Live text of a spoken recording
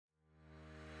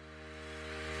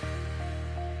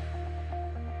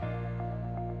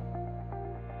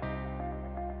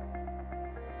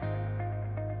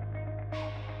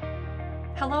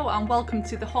Hello and welcome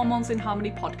to the Hormones in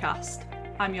Harmony podcast.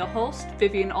 I'm your host,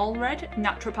 Vivian Allred,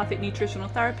 naturopathic nutritional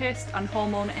therapist and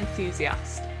hormone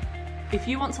enthusiast. If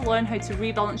you want to learn how to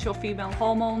rebalance your female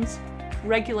hormones,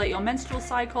 regulate your menstrual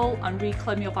cycle and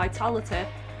reclaim your vitality,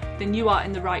 then you are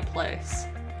in the right place.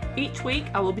 Each week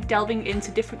I will be delving into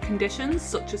different conditions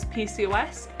such as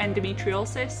PCOS,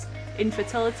 endometriosis,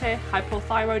 infertility,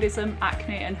 hypothyroidism,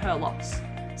 acne and hair loss.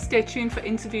 Stay tuned for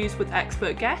interviews with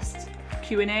expert guests,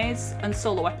 Q&As and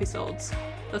solo episodes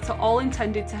that are all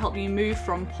intended to help you move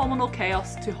from hormonal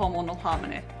chaos to hormonal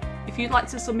harmony. If you'd like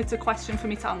to submit a question for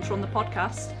me to answer on the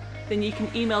podcast, then you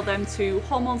can email them to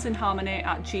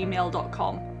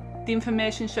hormonesinharmony@gmail.com. The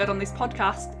information shared on this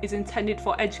podcast is intended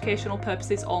for educational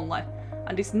purposes only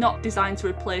and is not designed to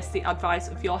replace the advice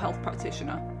of your health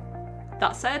practitioner.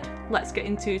 That said, let's get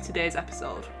into today's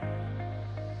episode.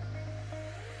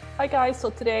 Hi guys, so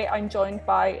today I'm joined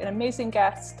by an amazing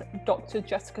guest, Dr.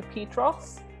 Jessica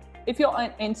Petros. If you're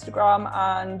on Instagram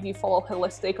and you follow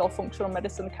holistic or functional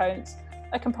medicine accounts,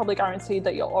 I can probably guarantee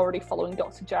that you're already following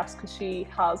Dr. Jess because she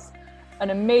has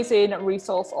an amazing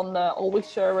resource on there, always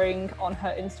sharing on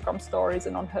her Instagram stories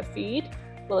and on her feed.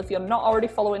 Well, if you're not already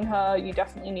following her, you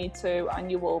definitely need to,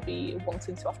 and you will be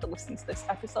wanting to after listening to this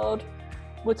episode.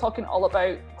 We're talking all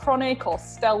about chronic or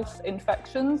stealth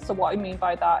infections. So what I mean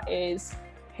by that is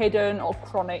hidden or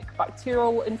chronic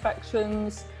bacterial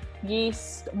infections,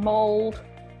 yeast, mold,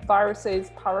 viruses,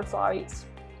 parasites.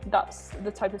 That's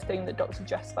the type of thing that Dr.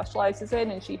 Jess specialises in,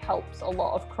 and she helps a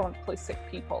lot of chronically sick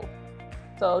people.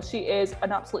 So she is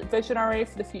an absolute visionary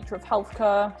for the future of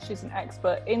healthcare. She's an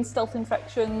expert in stealth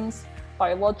infections,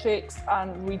 biologics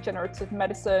and regenerative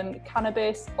medicine,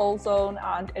 cannabis, ozone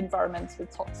and environmental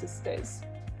toxicities.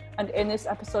 And in this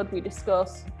episode we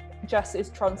discuss Jess's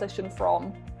transition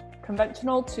from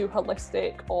conventional to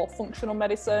holistic or functional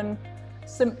medicine,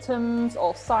 symptoms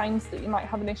or signs that you might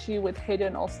have an issue with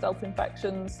hidden or stealth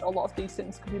infections. A lot of these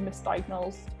things can be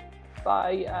misdiagnosed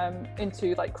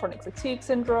into like chronic fatigue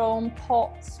syndrome,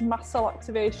 POTS, mast cell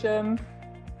activation.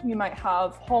 You might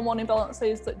have hormone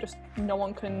imbalances that just no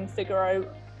one can figure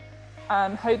out.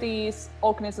 How these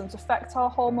organisms affect our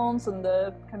hormones and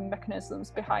the kind of mechanisms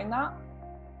behind that.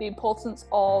 The importance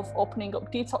of opening up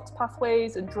detox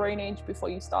pathways and drainage before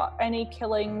you start any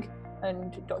killing,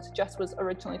 and Dr. Jess was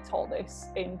originally taught this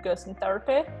in Gerson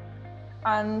therapy,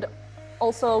 and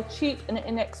also cheap and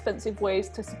inexpensive ways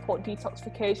to support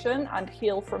detoxification and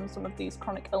heal from some of these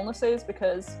chronic illnesses,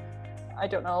 because I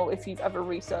don't know if you've ever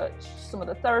researched some of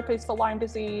the therapies for Lyme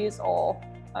disease or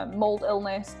mold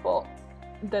illness, but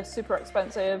they're super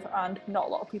expensive and not a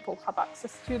lot of people have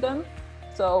access to them.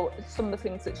 So some of the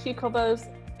things that she covers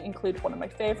include one of my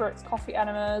favorites, coffee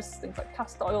enemas, things like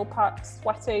castor oil packs,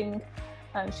 sweating,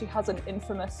 and she has an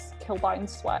infamous Kilbine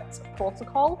sweat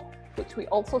protocol, which we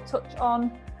also touch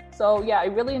on. So yeah, I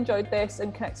really enjoyed this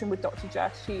and connecting with Dr.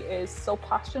 Jess. She is so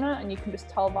passionate and you can just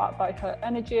tell that by her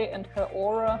energy and her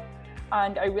aura.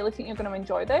 And I really think you're going to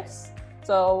enjoy this.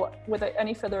 So without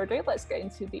any further ado, let's get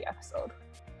into the episode.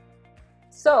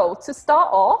 So to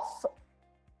start off,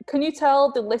 can you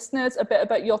tell the listeners a bit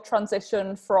about your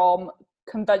transition from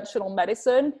conventional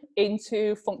medicine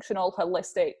into functional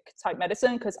holistic type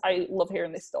medicine? Because I love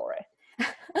hearing this story.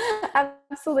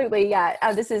 Absolutely, yeah.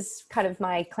 This is kind of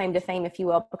my claim to fame, if you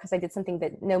will, because I did something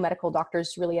that no medical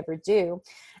doctors really ever do.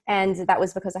 And that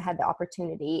was because I had the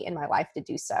opportunity in my life to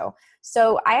do so.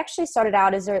 So I actually started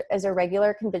out as a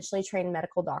regular conventionally trained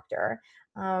medical doctor.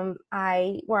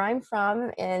 Where I'm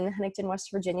from in Huntington, West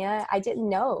Virginia, I didn't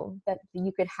know that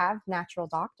you could have natural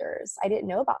doctors. I didn't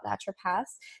know about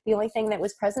naturopaths. The only thing that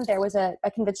was present there was a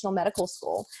conventional medical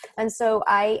school. And so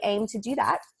I aimed to do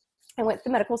that. I went to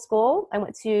medical school. I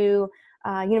went to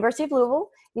University of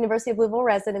Louisville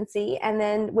residency, and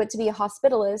then went to be a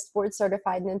hospitalist, board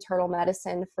certified in internal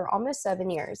medicine for almost 7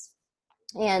 years,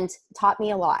 and taught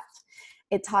me a lot.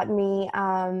 It taught me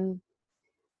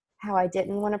how I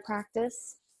didn't want to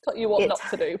practice. Taught you what not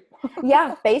to do.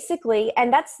 Yeah, basically.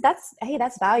 And that's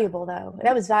valuable though.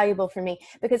 That was valuable for me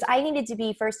because I needed to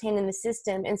be firsthand in the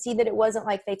system and see that it wasn't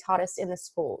like they taught us in the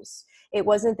schools. It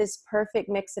wasn't this perfect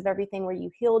mix of everything where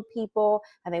you healed people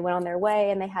and they went on their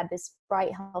way and they had this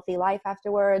bright, healthy life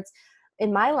afterwards.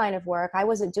 In my line of work, I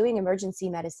wasn't doing emergency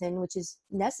medicine, which is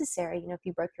necessary. You know, if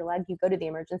you broke your leg, you go to the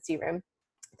emergency room.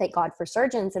 Thank God for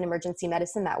surgeons and emergency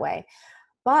medicine that way.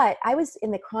 But I was in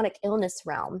the chronic illness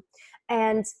realm.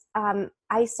 And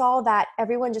I saw that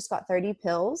everyone just got 30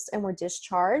 pills and were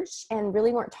discharged and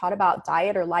really weren't taught about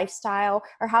diet or lifestyle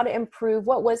or how to improve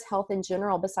what was health in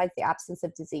general besides the absence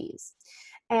of disease.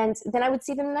 And then I would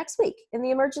see them the next week in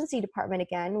the emergency department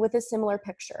again with a similar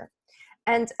picture.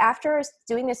 And after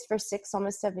doing this for 6,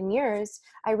 almost 7 years,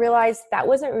 I realized that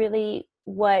wasn't really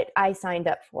what I signed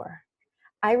up for.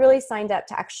 I really signed up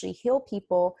to actually heal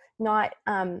people, not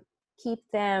keep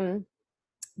them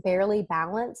barely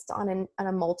balanced on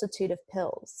a multitude of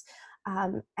pills,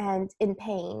 and in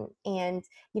pain, and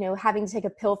having to take a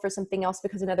pill for something else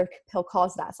because another pill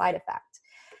caused that side effect.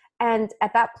 And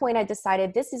at that point, I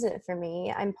decided this isn't for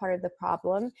me. I'm part of the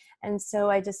problem. And so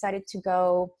I decided to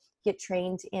go get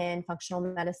trained in functional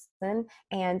medicine.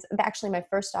 And actually, my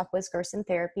first stop was Gerson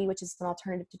therapy, which is an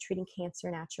alternative to treating cancer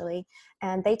naturally.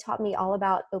 And they taught me all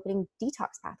about opening detox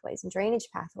pathways and drainage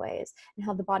pathways and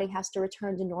how the body has to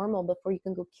return to normal before you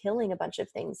can go killing a bunch of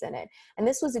things in it. And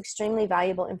this was extremely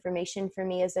valuable information for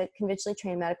me as a conventionally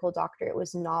trained medical doctor. It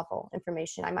was novel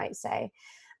information, I might say.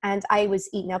 And I was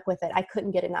eaten up with it. I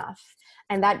couldn't get enough.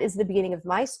 And that is the beginning of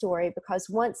my story, because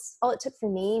once all it took for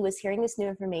me was hearing this new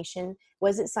information.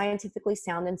 Was it scientifically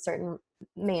sound in certain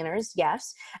manners?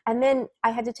 Yes. And then I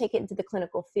had to take it into the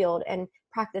clinical field and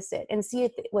practice it and see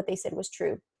if what they said was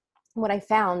true. What I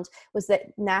found was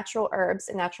that natural herbs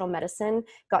and natural medicine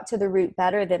got to the root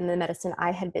better than the medicine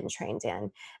I had been trained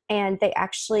in. And they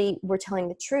actually were telling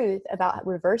the truth about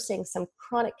reversing some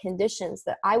chronic conditions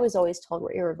that I was always told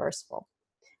were irreversible.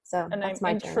 So and that's I'm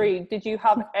my journey. intrigued. Did you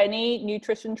have any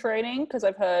nutrition training? Because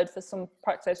I've heard for some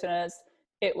practitioners,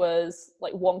 it was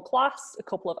like one class, a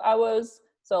couple of hours.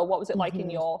 So what was it like in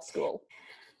your school?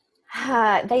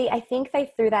 I think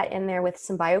they threw that in there with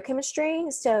some biochemistry.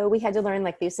 So we had to learn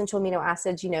like the essential amino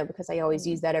acids, because I always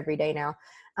use that every day now.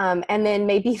 And then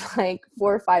maybe like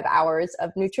 4 or 5 hours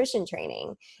of nutrition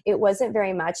training. It wasn't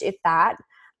very much, if that.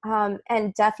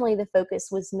 And definitely the focus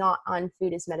was not on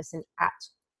food as medicine at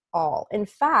all. In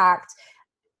fact,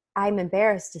 I'm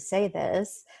embarrassed to say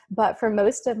this, but for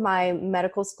most of my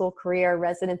medical school career,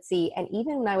 residency, and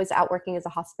even when I was out working as a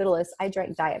hospitalist, I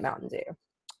drank Diet Mountain Dew.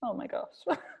 Oh my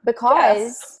gosh.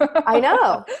 Because I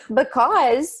know,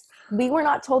 because we were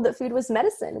not told that food was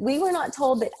medicine. We were not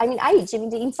told that. I mean, I eat Jimmy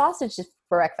Dean sausage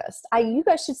for breakfast. You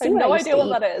guys should see I have what no I used idea to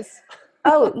what eat. that is.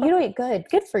 Oh, you don't eat good.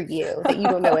 Good for you that you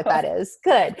don't know what that is.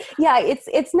 Good. Yeah,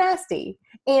 it's nasty.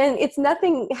 And it's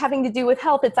nothing having to do with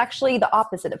health. It's actually the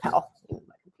opposite of health. Move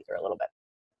my computer a little bit.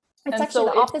 It's And actually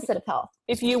so the opposite of health.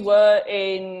 If you were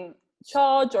in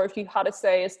charge, or if you had a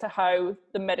say as to how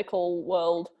the medical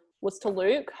world was to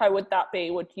look, how would that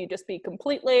be? Would you just be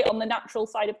completely on the natural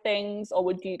side of things, or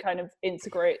would you kind of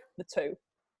integrate the two?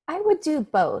 I would do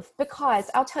both, because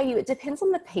I'll tell you, it depends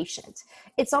on the patient.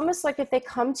 It's almost like if they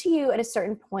come to you at a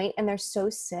certain point and they're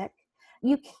so sick,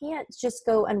 you can't just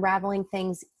go unraveling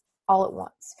things all at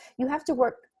once. You have to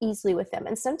work easily with them.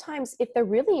 And sometimes if they're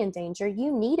really in danger,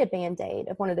 you need a Band-Aid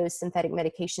of one of those synthetic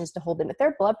medications to hold them. If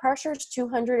their blood pressure is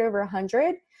 200 over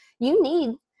 100, you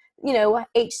need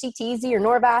HCTZ or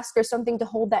Norvasc or something to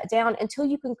hold that down until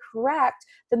you can correct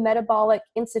the metabolic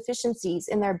insufficiencies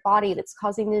in their body that's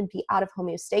causing them to be out of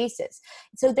homeostasis.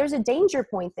 So there's a danger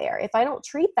point there. If I don't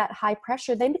treat that high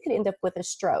pressure, they could end up with a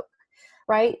stroke,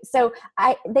 right? So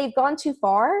they've gone too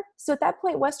far. So at that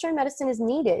point, Western medicine is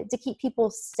needed to keep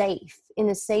people safe in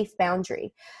a safe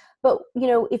boundary. But,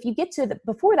 if you get to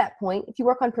before that point, if you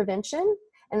work on prevention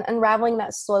and unraveling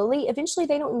that slowly, eventually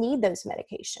they don't need those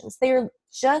medications. They're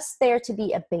just there to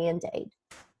be a Band-Aid.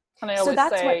 And I always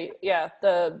say,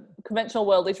 the conventional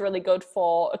world is really good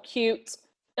for acute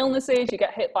illnesses. You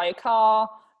get hit by a car,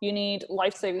 you need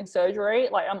life-saving surgery.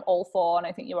 Like I'm all for, and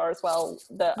I think you are as well,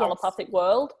 the allopathic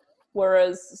world.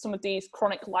 Whereas some of these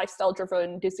chronic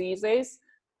lifestyle-driven diseases,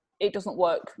 it doesn't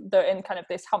work. They're in kind of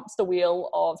this hamster wheel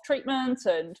of treatment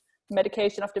and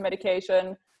medication after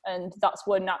medication. And that's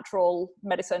where natural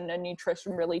medicine and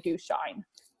nutrition really do shine.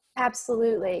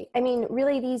 Absolutely. I mean,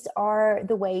 really, these are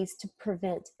the ways to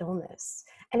prevent illness.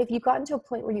 And if you've gotten to a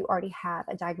point where you already have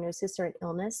a diagnosis or an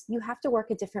illness, you have to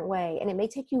work a different way. And it may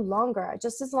take you longer.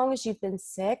 Just as long as you've been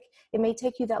sick, it may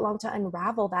take you that long to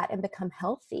unravel that and become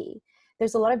healthy.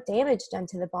 There's a lot of damage done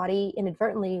to the body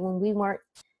inadvertently when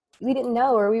we didn't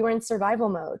know, or we were in survival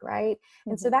mode, right?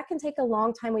 And so that can take a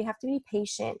long time. We have to be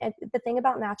patient. And the thing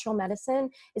about natural medicine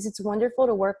is it's wonderful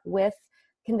to work with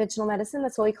conventional medicine.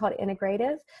 That's why we call it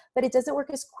integrative, but it doesn't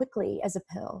work as quickly as a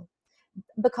pill.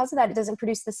 Because of that, it doesn't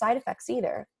produce the side effects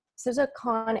either. So there's a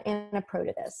con and a pro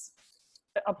to this.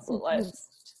 Absolutely. I'm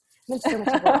so much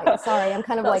of a light. Sorry, I'm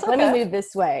kind of like, let me move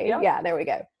this way. Yeah, there we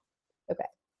go. Okay.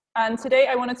 And today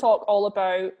I want to talk all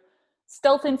about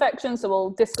stealth infections. So we'll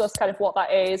discuss kind of what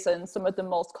that is and some of the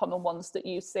most common ones that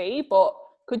you see. But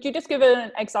could you just give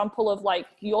an example of like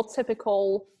your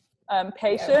typical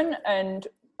patient and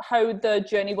how the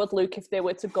journey would look if they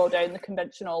were to go down the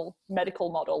conventional medical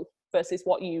model versus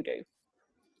what you do?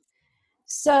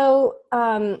 So,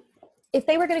 if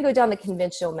they were going to go down the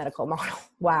conventional medical model,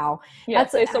 wow, Yeah,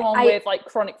 that's say someone with like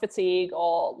chronic fatigue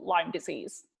or Lyme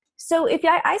disease. so if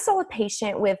I saw a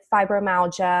patient with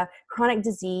fibromyalgia, chronic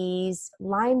disease,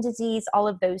 Lyme disease, all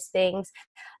of those things,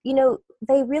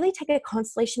 they really take a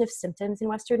constellation of symptoms in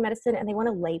Western medicine and they want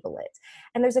to label it.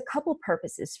 And there's a couple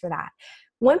purposes for that.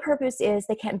 One purpose is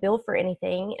they can't bill for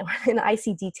anything in the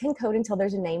ICD-10 code until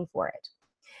there's a name for it.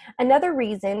 Another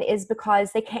reason is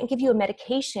because they can't give you a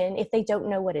medication if they don't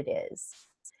know what it is.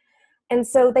 And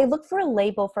so they look for a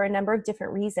label for a number of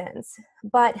different reasons.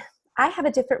 But I have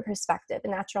a different perspective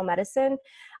in natural medicine.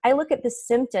 I look at the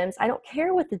symptoms. I don't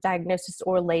care what the diagnosis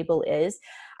or label is.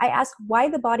 I ask why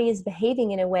the body is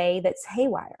behaving in a way that's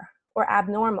haywire or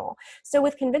abnormal. So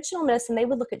with conventional medicine, they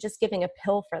would look at just giving a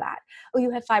pill for that. Oh,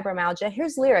 you have fibromyalgia.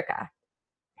 Here's Lyrica.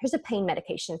 Here's a pain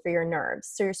medication for your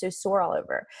nerves, so you're so sore all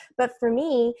over. But for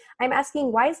me, I'm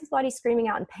asking, why is the body screaming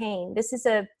out in pain? This is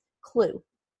a clue.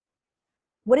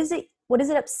 What is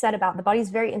it upset about? The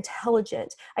body's very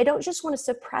intelligent. I don't just want to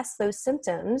suppress those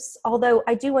symptoms, although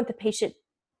I do want the patient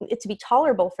it to be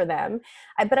tolerable for them,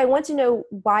 but I want to know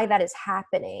why that is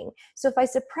happening. So if I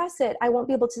suppress it, I won't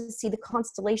be able to see the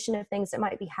constellation of things that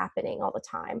might be happening all the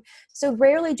time. So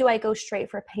rarely do I go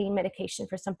straight for a pain medication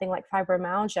for something like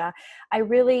fibromyalgia. I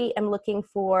really am looking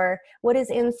for what is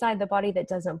inside the body that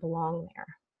doesn't belong there.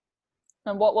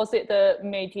 And what was it that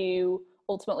made you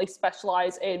ultimately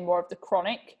specialize in more of the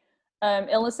chronic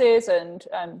illnesses and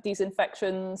these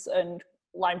infections and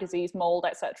Lyme disease, mold,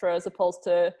 etc., as opposed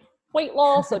to weight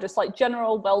loss or just like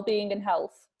general well-being and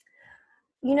health?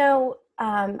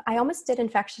 I almost did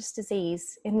infectious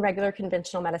disease in regular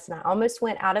conventional medicine. I almost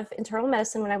went out of internal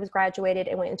medicine when I was graduated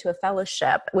and went into a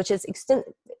fellowship, which is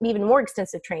even more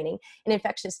extensive training in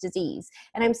infectious disease.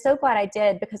 And I'm so glad I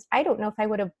did, because I don't know if I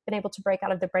would have been able to break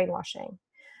out of the brainwashing.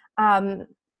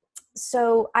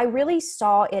 So I really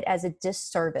saw it as a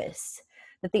disservice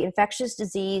that the Infectious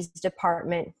Disease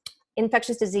Department,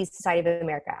 Infectious Disease Society of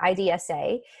America,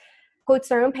 IDSA, quotes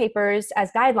their own papers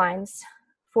as guidelines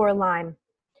for Lyme.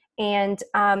 And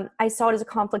I saw it as a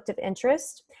conflict of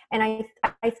interest. And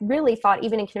I really thought,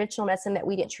 even in conventional medicine, that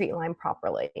we didn't treat Lyme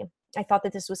properly. I thought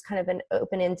that this was kind of an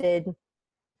open-ended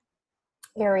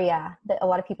area that a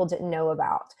lot of people didn't know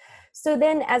about. So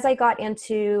then as I got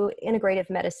into integrative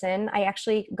medicine, I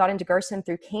actually got into Gerson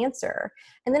through cancer.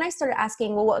 And then I started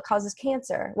asking, well, what causes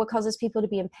cancer? What causes people to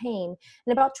be in pain?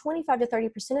 And about 25 to 30%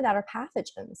 of that are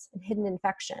pathogens and hidden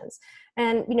infections.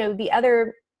 And, the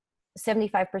other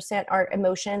 75% are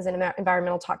emotions and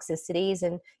environmental toxicities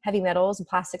and heavy metals and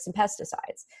plastics and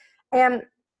pesticides. And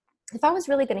if I was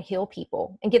really going to heal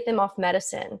people and get them off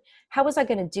medicine, how was I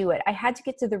going to do it? I had to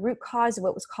get to the root cause of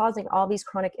what was causing all these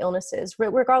chronic illnesses,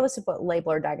 regardless of what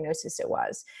label or diagnosis it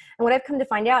was. And what I've come to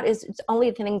find out is it's only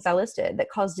the things I listed that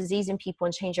cause disease in people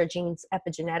and change our genes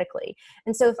epigenetically.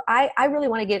 And so if I really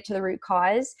want to get to the root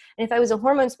cause, and if I was a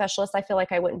hormone specialist, I feel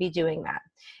like I wouldn't be doing that.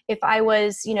 If I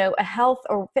was, a health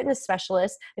or fitness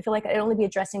specialist, I feel like I'd only be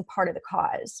addressing part of the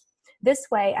cause. This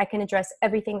way, I can address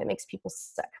everything that makes people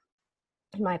sick,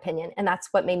 in my opinion. And that's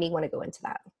what made me want to go into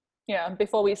that. Yeah.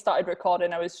 Before we started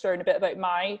recording, I was sharing a bit about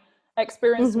my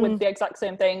experience with the exact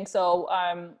same thing. So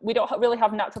we don't really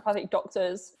have naturopathic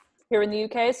doctors here in the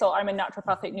UK. So I'm a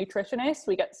naturopathic nutritionist.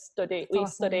 We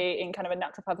study in kind of a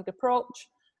naturopathic approach,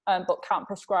 but can't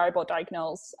prescribe or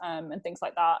diagnose and things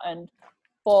like that. And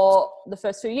for the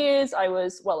first 2 years, I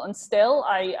was, and still,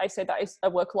 I say that I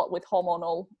work a lot with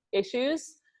hormonal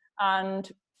issues. And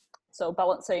so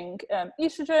balancing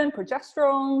estrogen,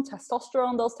 progesterone,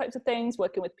 testosterone, those types of things,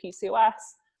 working with PCOS.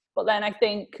 But then I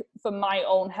think for my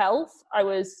own health, I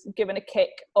was given a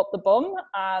kick up the bum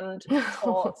and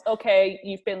thought, okay,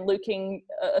 you've been looking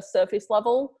at a surface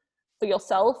level for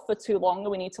yourself for too long,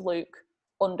 and we need to look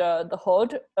under the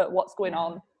hood at what's going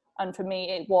on. And for me,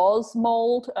 it was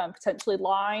mold, potentially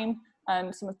Lyme,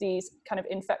 some of these kind of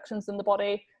infections in the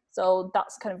body. So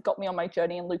that's kind of got me on my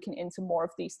journey and looking into more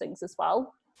of these things as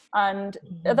well. And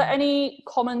are there any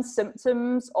common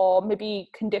symptoms or maybe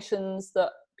conditions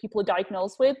that people are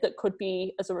diagnosed with that could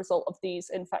be as a result of these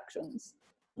infections?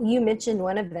 You mentioned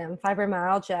one of them,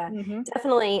 fibromyalgia.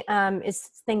 Definitely is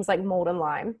things like mold and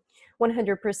Lyme.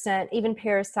 100%, even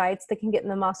parasites that can get in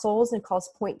the muscles and cause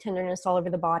point tenderness all over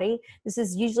the body. This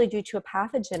is usually due to a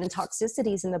pathogen and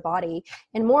toxicities in the body.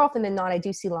 And more often than not, I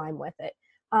do see Lyme with it.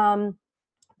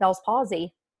 Bell's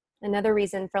palsy. Another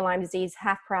reason for Lyme disease,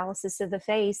 half paralysis of the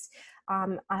face.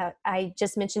 I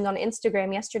just mentioned on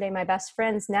Instagram yesterday, my best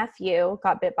friend's nephew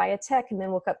got bit by a tick and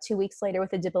then woke up 2 weeks later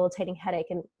with a debilitating headache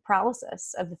and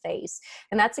paralysis of the face.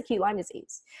 And that's acute Lyme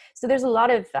disease. So there's a lot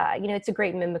of, it's a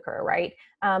great mimicker, right?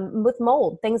 With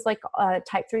mold, things like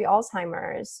type 3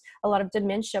 Alzheimer's, a lot of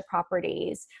dementia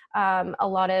properties, a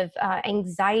lot of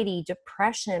anxiety,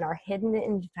 depression are hidden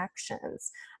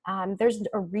infections. There's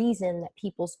a reason that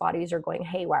people's bodies are going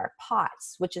haywire.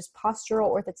 POTS, which is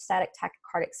postural orthostatic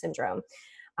tachycardic syndrome.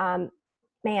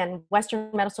 Man, Western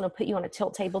medicine will put you on a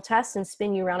tilt table test and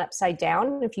spin you around upside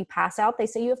down. If you pass out, they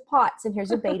say you have POTS, and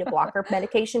here's a beta blocker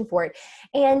medication for it.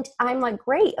 And I'm like,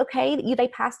 great, okay, they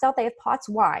passed out, they have POTS,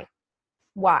 why?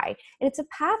 And it's a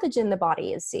pathogen the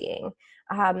body is seeing.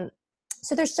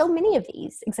 So there's so many of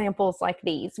these examples like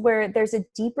these where there's a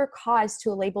deeper cause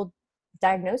to a labeled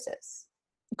diagnosis.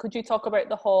 Could you talk about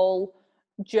the whole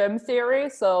germ theory?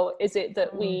 So is it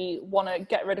that we want to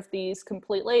get rid of these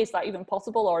completely? Is that even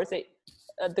possible? Or is it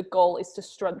the goal is to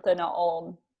strengthen our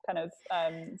own kind of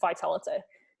vitality?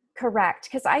 Correct.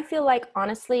 Because I feel like,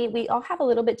 honestly, we all have a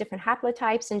little bit different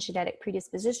haplotypes and genetic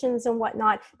predispositions and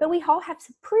whatnot, but we all have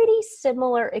some pretty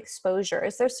similar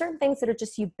exposures. There's certain things that are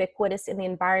just ubiquitous in the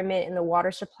environment, in the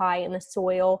water supply, in the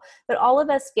soil, that all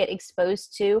of us get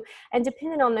exposed to. And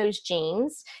depending on those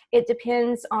genes, it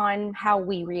depends on how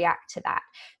we react to that.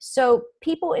 So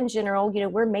people in general,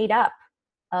 we're made up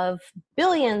of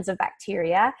billions of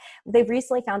bacteria. They've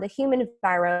recently found a human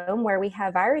virome where we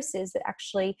have viruses that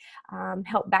actually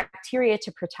help bacteria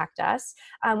to protect us.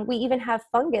 We even have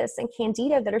fungus and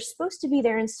candida that are supposed to be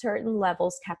there in certain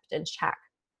levels kept in check.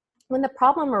 When the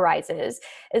problem arises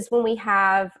is when we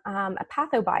have a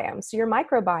pathobiome. So your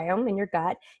microbiome in your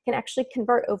gut can actually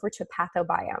convert over to a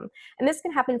pathobiome. And this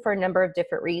can happen for a number of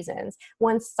different reasons.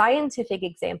 One scientific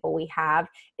example we have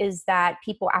is that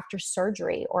people after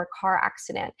surgery or a car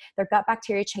accident, their gut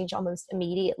bacteria change almost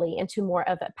immediately into more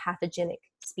of a pathogenic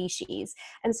species.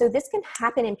 And so this can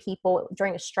happen in people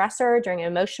during a stressor, during an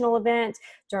emotional event,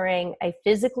 during a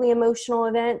physically emotional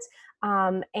event.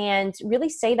 And really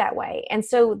stay that way. And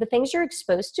so the things you're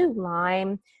exposed to,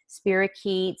 Lyme,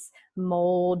 spirochetes,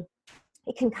 mold,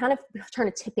 it can kind of turn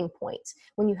a tipping point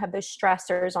when you have those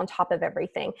stressors on top of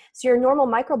everything. So your normal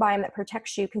microbiome that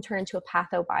protects you can turn into a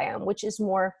pathobiome, which is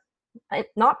more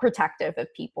not protective of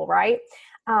people, right?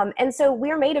 And so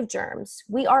we're made of germs.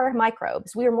 We are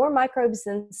microbes. We are more microbes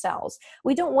than cells.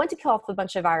 We don't want to kill off a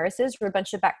bunch of viruses or a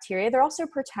bunch of bacteria. They're also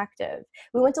protective.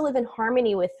 We want to live in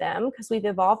harmony with them because we've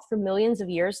evolved for millions of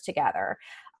years together.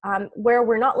 Where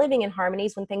we're not living in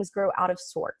harmonies when things grow out of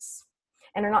sorts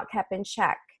and are not kept in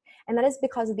check. And that is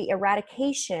because of the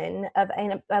eradication of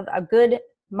a good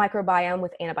microbiome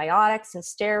with antibiotics and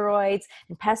steroids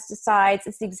and pesticides.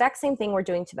 It's the exact same thing we're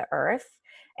doing to the earth.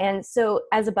 And so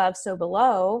as above, so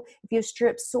below, if you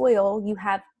strip soil, you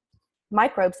have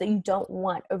microbes that you don't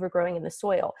want overgrowing in the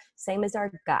soil. Same as our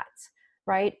gut,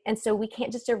 right? And so we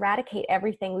can't just eradicate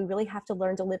everything. We really have to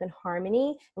learn to live in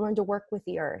harmony and learn to work with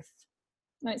the earth.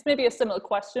 And it's maybe a similar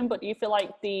question, but do you feel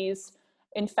like these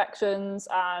infections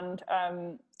and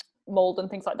mold and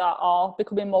things like that are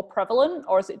becoming more prevalent,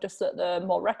 or is it just that they're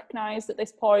more recognized at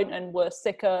this point and we're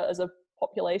sicker as a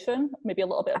population? Maybe a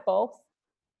little bit of both?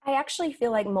 I actually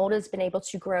feel like mold has been able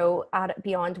to grow out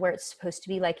beyond where it's supposed to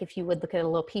be. Like if you would look at a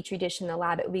little petri dish in the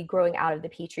lab, it would be growing out of the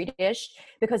petri dish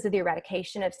because of the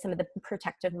eradication of some of the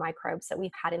protective microbes that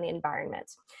we've had in the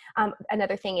environment.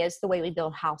 Another thing is the way we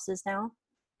build houses now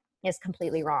is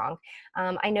completely wrong.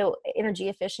 I know energy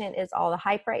efficient is all the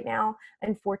hype right now.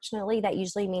 Unfortunately, that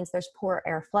usually means there's poor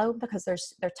airflow because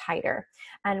they're tighter.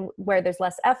 And where there's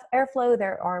less airflow,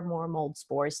 there are more mold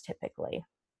spores typically.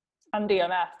 And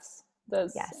DMFs.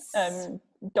 There's yes.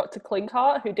 Dr.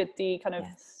 Klinkart, who did the kind of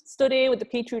study with the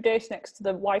petri dish next to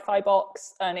the Wi-Fi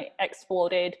box, and it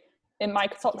exploded in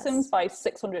mycotoxins by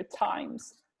 600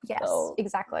 times. Yes, so,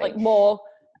 exactly. Like more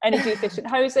energy efficient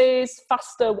houses,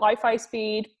 faster Wi-Fi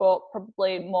speed, but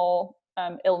probably more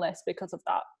illness because of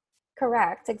that.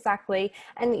 Correct, exactly.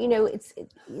 And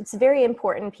it's very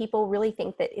important. People really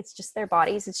think that it's just their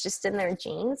bodies, it's just in their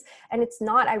genes, and it's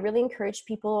not. I really encourage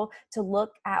people to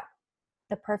look at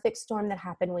the perfect storm that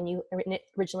happened when you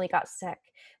originally got sick,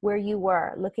 where you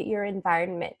were. Look at your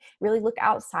environment. Really look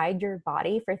outside your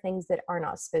body for things that are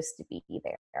not supposed to be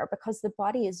there, because the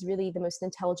body is really the most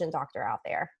intelligent doctor out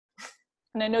there.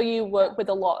 And I know you work with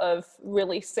a lot of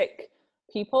really sick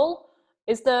people.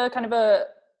 Is there kind of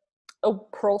a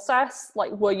process,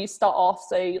 like where you start off,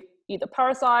 say, either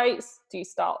parasites? Do you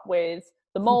start with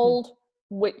the mold?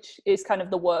 Which is kind of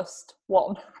the worst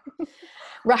one?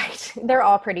 Right. They're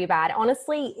all pretty bad.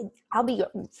 Honestly, I'll be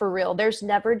for real. There's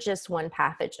never just one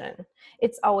pathogen.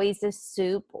 It's always a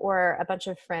soup or a bunch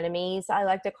of frenemies, I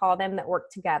like to call them, that work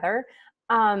together.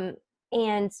 And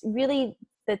really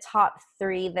the top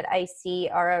three that I see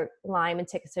are Lyme and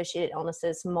tick-associated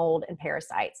illnesses, mold, and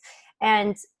parasites.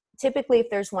 And typically if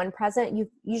there's one present,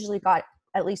 you've usually got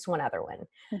at least one other one.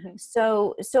 Mm-hmm.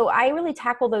 So I really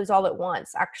tackle those all at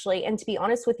once, actually. And to be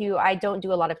honest with you, I don't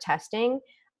do a lot of testing.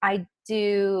 I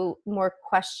do more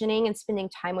questioning and spending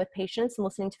time with patients and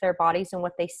listening to their bodies and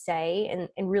what they say,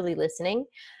 and really listening.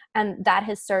 And that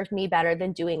has served me better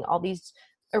than doing all these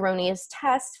erroneous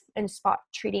tests and spot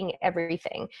treating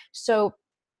everything. So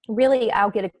really,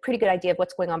 I'll get a pretty good idea of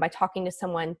what's going on by talking to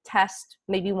someone, test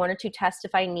maybe one or two tests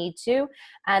if I need to.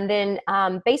 And then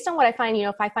based on what I find,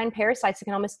 if I find parasites, I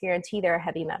can almost guarantee they're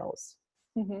heavy metals.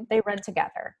 Mm-hmm. They run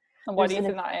together. And why do you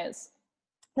think that is?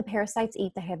 The parasites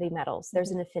eat the heavy metals.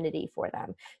 There's an affinity for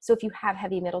them. So if you have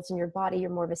heavy metals in your body, you're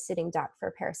more of a sitting duck for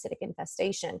a parasitic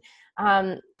infestation.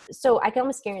 So I can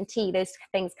almost guarantee those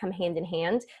things come hand in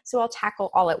hand. So I'll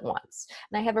tackle all at once.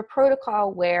 And I have a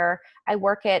protocol where I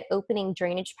work at opening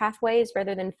drainage pathways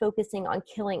rather than focusing on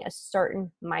killing a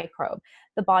certain microbe.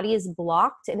 The body is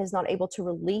blocked and is not able to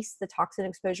release the toxin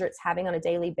exposure it's having on a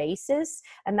daily basis.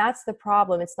 And that's the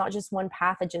problem. It's not just one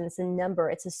pathogen, it's a number,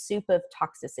 it's a soup of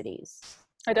toxicities.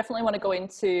 I definitely want to go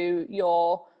into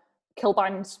your kill,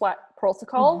 bind, sweat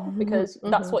protocol, because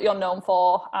that's what you're known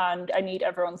for, and I need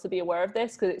everyone to be aware of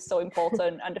this because it's so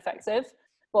important and effective.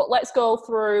 But let's go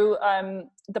through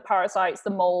the parasites, the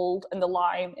mold and the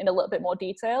Lyme in a little bit more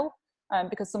detail,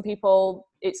 because some people,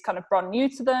 it's kind of brand new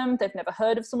to them. They've never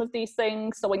heard of some of these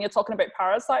things. So when you're talking about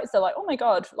parasites, they're like, oh my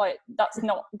God, like that's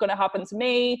not going to happen to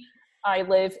me. I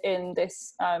live in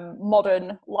this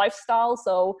modern lifestyle.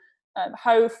 So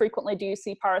how frequently do you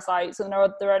see parasites, and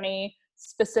are there any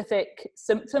specific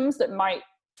symptoms that might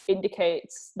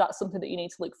indicate that's something that you need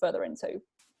to look further into?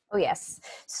 Oh, yes.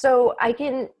 So I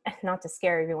can, not to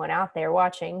scare everyone out there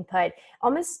watching, but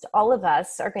almost all of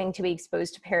us are going to be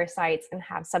exposed to parasites and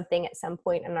have something at some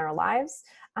point in our lives.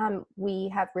 We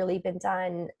have really been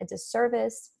done a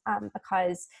disservice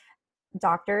because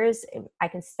doctors, I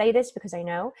can say this because I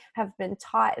know, have been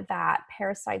taught that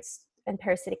parasites and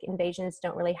parasitic invasions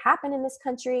don't really happen in this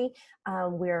country.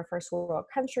 We're a first world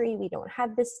country. We don't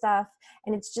have this stuff.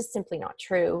 And it's just simply not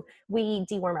true. We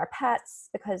deworm our pets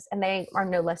and they are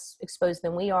no less exposed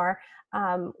than we are.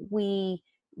 We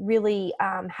really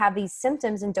have these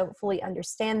symptoms and don't fully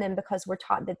understand them because we're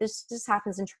taught that this just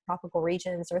happens in tropical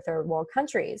regions or third world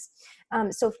countries.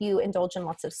 So if you indulge in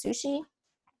lots of sushi,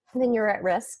 then you're at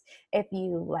risk. If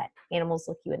you let animals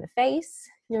look you in the face,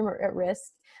 you're at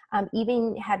risk.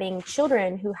 Even having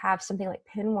children who have something like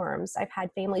pinworms, I've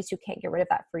had families who can't get rid of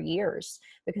that for years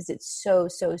because it's so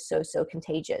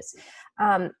contagious.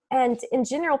 And in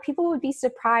general, people would be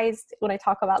surprised when I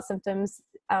talk about symptoms.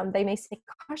 They may say,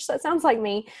 gosh, that sounds like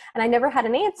me. And I never had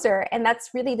an answer. And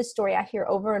that's really the story I hear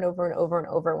over and over and over and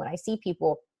over when I see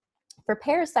people. For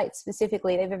parasites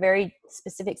specifically, they have a very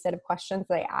specific set of questions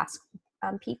they ask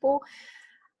people.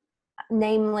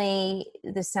 Namely,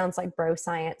 this sounds like bro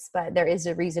science, but there is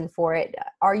a reason for it.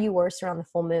 Are you worse around the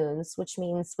full moons? Which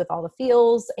means with all the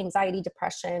feels, anxiety,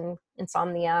 depression,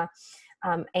 insomnia,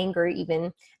 anger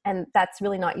even. And that's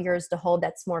really not yours to hold.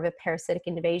 That's more of a parasitic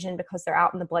invasion because they're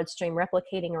out in the bloodstream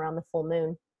replicating around the full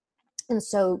moon. And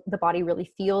so the body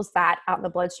really feels that out in the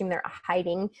bloodstream. They're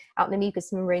hiding out in the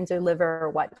mucous membranes or liver or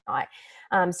whatnot.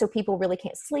 So people really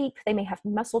can't sleep. They may have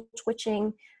muscle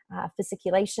twitching,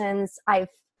 fasciculations. I've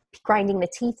grinding the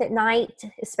teeth at night,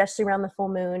 especially around the full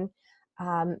moon.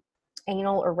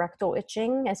 Anal or rectal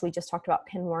itching, as we just talked about,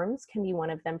 pinworms can be one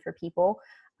of them for people.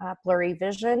 Blurry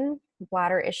vision,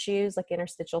 bladder issues like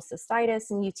interstitial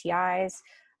cystitis and UTIs.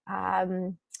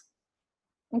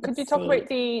 And could you talk about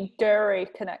the dairy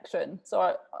connection?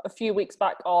 So a few weeks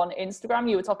back on Instagram,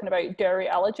 you were talking about dairy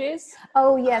allergies.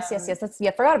 Oh, yes.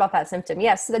 I forgot about that symptom.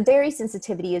 Yes, so the dairy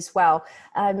sensitivity as well.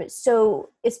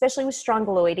 So especially with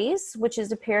Strongyloides, which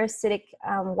is a parasitic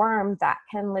worm that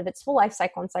can live its full life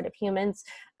cycle inside of humans,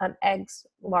 eggs,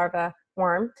 larva,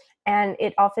 worm, and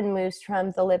it often moves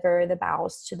from the liver, the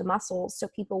bowels to the muscles. So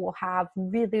people will have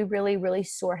really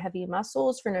sore, heavy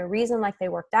muscles for no reason, like they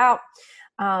worked out.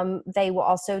 They will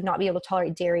also not be able to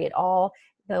tolerate dairy at all.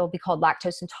 They'll be called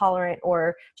lactose intolerant,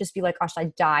 or just be like, gosh,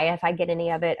 I die if I get any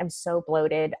of it. I'm so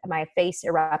bloated. My face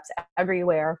erupts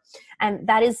everywhere. And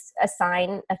that is a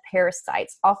sign of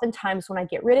parasites. Oftentimes when I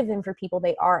get rid of them for people,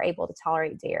 they are able to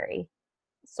tolerate dairy.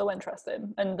 So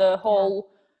interesting. And the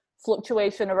whole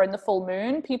fluctuation around the full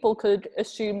moon, people could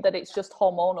assume that it's just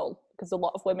hormonal, because a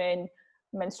lot of women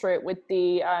menstruate with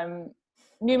the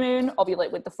new moon,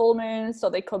 ovulate with the full moon, so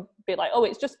they could be like, oh,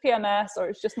 it's just PMS or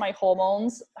it's just my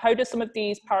hormones. How do some of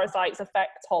these parasites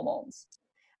affect hormones?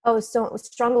 Oh, so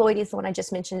strongyloides is the one I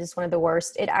just mentioned, is one of the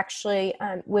worst. It actually,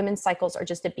 women's cycles are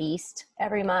just a beast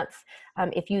every month.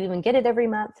 If you even get it every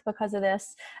month because of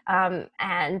this.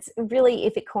 And really,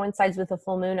 if it coincides with a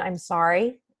full moon, I'm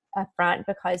sorry up front,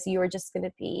 because you are just going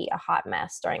to be a hot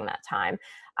mess during that time.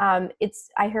 I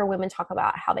hear women talk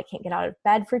about how they can't get out of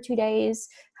bed for 2 days,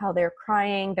 how they're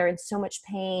crying, they're in so much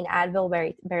pain.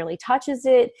 Advil barely touches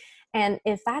it. And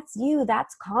if that's you,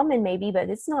 that's common maybe, but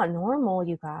it's not normal,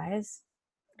 you guys.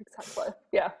 Exactly.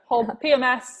 Yeah. Whole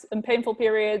PMS and painful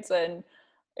periods and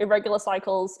irregular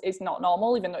cycles is not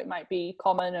normal, even though it might be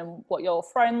common and what your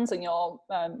friends and your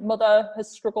mother has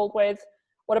struggled with.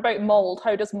 What about mold?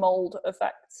 How does mold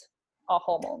affect our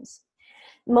hormones?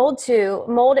 Mold too,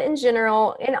 mold in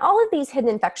general, and all of these hidden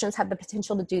infections have the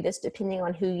potential to do this depending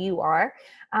on who you are.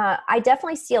 I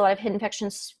definitely see a lot of hidden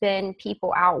infections spin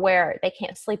people out where they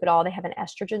can't sleep at all. They have an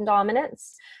estrogen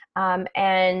dominance.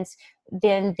 And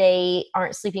then they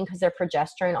aren't sleeping because their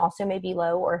progesterone also may be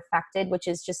low or affected, which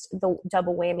is just the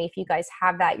double whammy. If you guys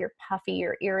have that, you're puffy,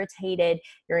 you're irritated,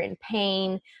 you're in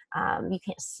pain, you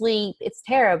can't sleep. It's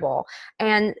terrible.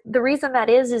 And the reason that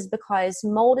is because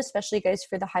mold especially goes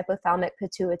for the hypothalamic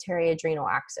pituitary adrenal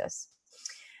axis.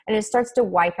 And it starts to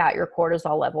wipe out your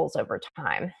cortisol levels over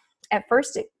time. At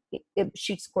first, it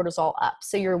shoots cortisol up.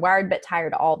 So you're wired but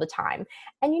tired all the time.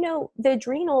 And the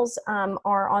adrenals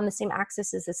are on the same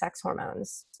axis as the sex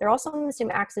hormones. They're also on the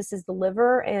same axis as the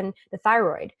liver and the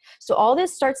thyroid. So all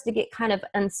this starts to get kind of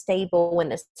unstable when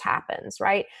this happens,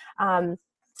 right? And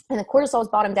the cortisol is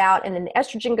bottomed out, and then the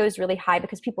estrogen goes really high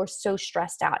because people are so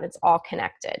stressed out, and it's all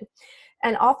connected.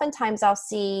 And oftentimes I'll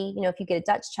see, if you get a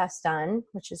Dutch test done,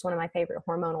 which is one of my favorite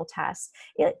hormonal tests,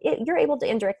 you're able to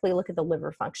indirectly look at the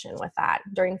liver function with that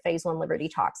during phase 1 liver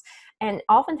detox. And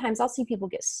oftentimes I'll see people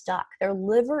get stuck. Their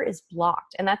liver is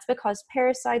blocked. And that's because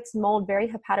parasites, mold, very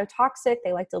hepatotoxic.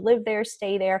 They like to live there,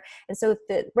 stay there. And so if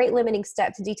the rate limiting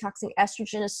step to detoxing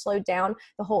estrogen is slowed down,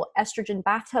 the whole estrogen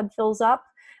bathtub fills up,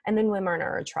 and then women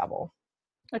are in trouble.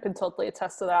 I can totally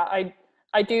attest to that.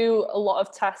 I do a lot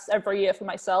of tests every year for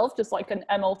myself, just like an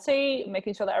MLT,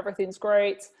 making sure that everything's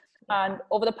great. And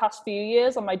over the past few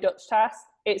years on my Dutch test,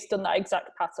 it's done that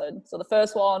exact pattern. So the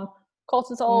first one,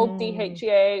 cortisol,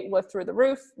 DHEA were through the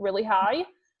roof, really high.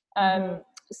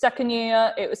 Second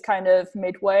year, it was kind of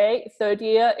midway. Third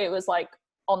year, it was like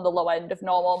on the low end of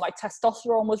normal. My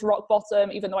testosterone was rock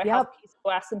bottom, even though I have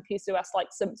PCOS and PCOS-like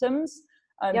symptoms.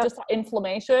 Just that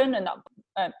inflammation and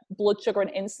that blood sugar and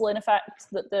insulin effect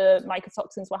that the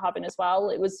mycotoxins were having as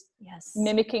well. It was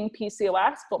mimicking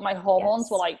PCOS, but my hormones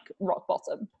were like rock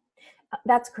bottom.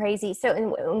 That's crazy. So,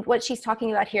 and what she's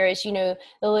talking about here is, the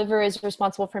liver is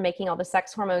responsible for making all the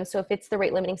sex hormones. So if it's the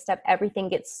rate limiting step, everything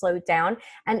gets slowed down,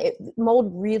 and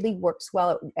mold really works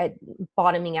well at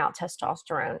bottoming out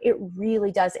testosterone. It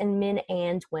really does, in men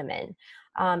and women.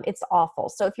 It's awful.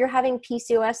 So if you're having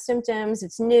PCOS symptoms,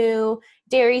 it's new,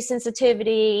 dairy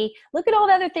sensitivity, look at all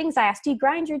the other things I asked. Do you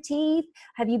grind your teeth?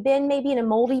 Have you been maybe in a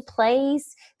moldy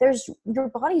place? Your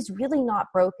body's really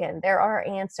not broken. There are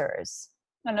answers.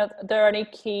 And are there any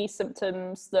key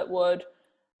symptoms that would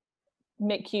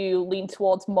make you lean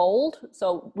towards mold?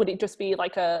 So would it just be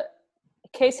like a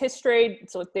case history?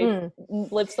 So if they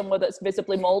live somewhere that's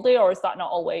visibly moldy, or is that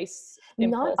not always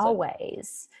important?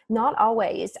 Not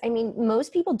always. I mean,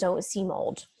 most people don't see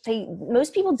mold.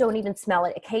 Most people don't even smell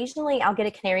it. Occasionally I'll get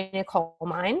a canary in a coal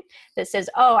mine that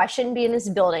says, oh, I shouldn't be in this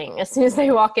building, as soon as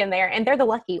they walk in there. And they're the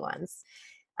lucky ones.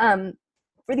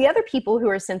 For the other people who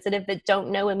are sensitive that don't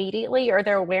know immediately, or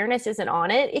their awareness isn't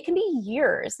on it, it can be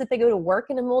years that they go to work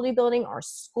in a moldy building, or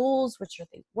schools, which are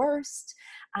the worst,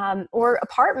 or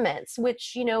apartments,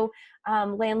 which,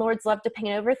 landlords love to paint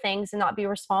over things and not be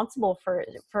responsible for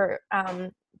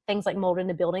things like mold in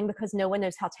the building, because no one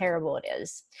knows how terrible it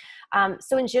is.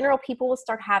 So in general, people will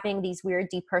start having these weird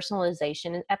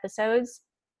depersonalization episodes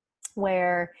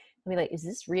where they'll be like, is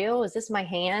this real? Is this my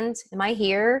hand? Am I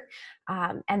here?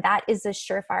 And that is a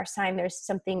surefire sign there's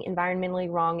something environmentally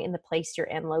wrong in the place you're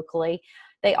in locally.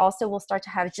 They also will start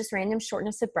to have just random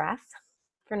shortness of breath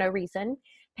for no reason.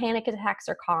 Panic attacks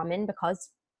are common because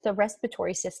the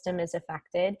respiratory system is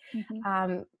affected.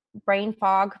 Brain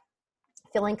fog,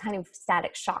 feeling kind of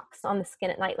static shocks on the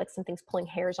skin at night, like something's pulling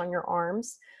hairs on your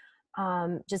arms.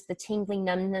 Just the tingling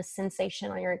numbness sensation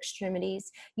on your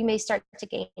extremities. You may start to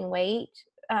gain weight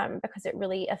because it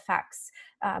really affects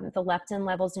the leptin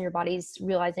levels in your body's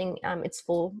realizing it's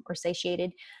full or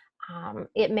satiated.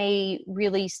 It may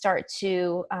really start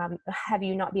to have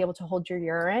you not be able to hold your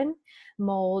urine.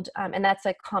 Mold, and that's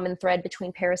a common thread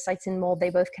between parasites and mold.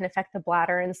 They both can affect the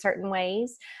bladder in certain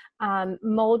ways.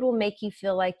 Mold will make you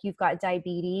feel like you've got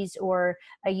diabetes or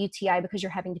a UTI because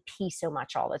you're having to pee so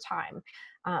much all the time.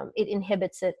 It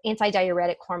inhibits it,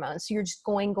 antidiuretic hormones. So you're just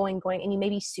going, and you may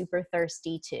be super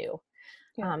thirsty too.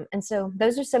 Yeah. And so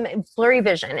those are some. Blurry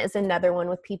vision is another one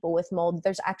with people with mold.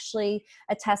 There's actually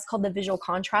a test called the visual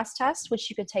contrast test, which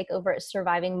you could take over at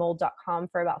survivingmold.com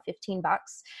for about $15.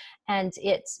 And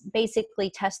it basically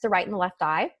tests the right and the left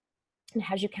eye and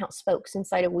has you count spokes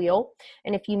inside a wheel.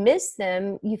 And if you miss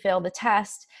them, you fail the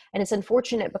test. And it's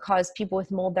unfortunate because people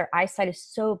with mold, their eyesight is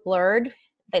so blurred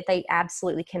that they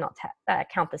absolutely cannot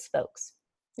count the spokes.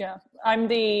 Yeah, I'm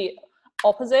the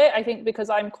opposite. I think because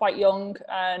I'm quite young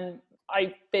and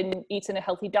I've been eating a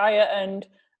healthy diet and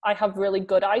I have really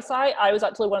good eyesight, I was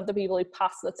actually one of the people who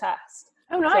passed the test.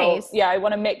 Oh, nice. So, yeah, I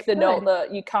want to make the note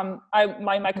that you can,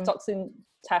 my mycotoxin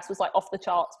test was like off the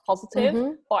charts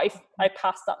positive, but I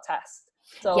passed that test.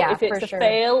 So if it's a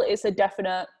fail, it's a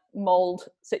definite mold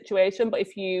situation. But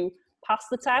if you pass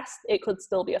the test, it could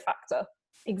still be a factor.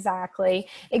 Exactly.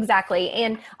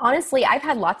 And honestly, I've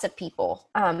had lots of people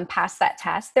pass that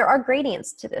test. There are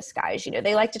gradients to this, guys. You know,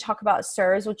 they like to talk about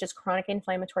CIRS, which is chronic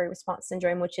inflammatory response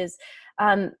syndrome, which is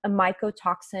a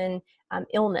mycotoxin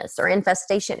illness or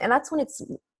infestation. And that's when it's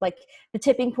like the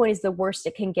tipping point is the worst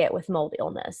it can get with mold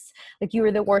illness. Like you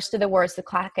are the worst of the worst, the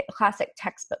classic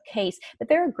textbook case. But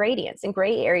there are gradients and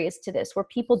gray areas to this where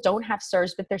people don't have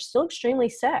CIRS, but they're still extremely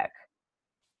sick.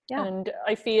 Yeah. And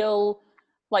I feel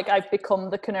like I've become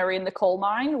the canary in the coal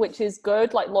mine, which is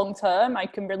good. Like long term, I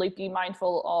can really be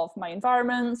mindful of my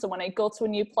environment. So when I go to a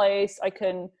new place, I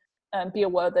can be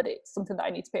aware that it's something that I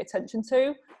need to pay attention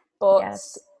to. But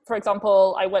for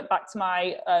example, I went back to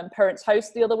my parents'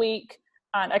 house the other week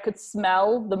and I could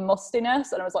smell the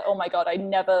mustiness. And I was like, oh my God, I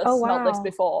never smelled this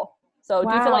before. So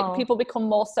do you feel like people become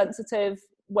more sensitive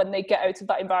when they get out of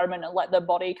that environment and let their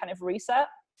body kind of reset?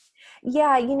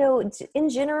 Yeah, you know, in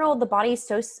general, the body is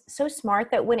so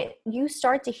smart that when you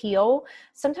start to heal,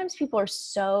 sometimes people are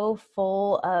so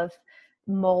full of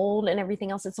mold and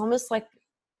everything else. It's almost like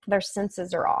their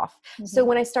senses are off. So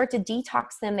when I start to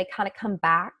detox them, they kind of come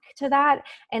back to that,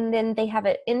 and then they have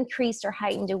an increased or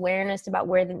heightened awareness about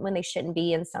when they shouldn't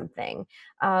be in something.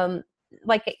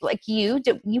 Like you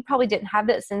probably didn't have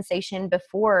that sensation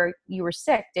before you were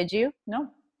sick, did you? No,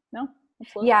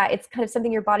 absolutely. Yeah, it's kind of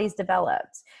something your body's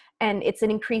developed. And it's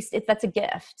that's a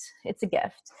gift. It's a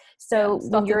gift. So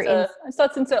when I'm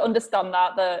starting to understand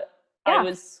that I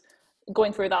was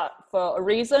going through that for a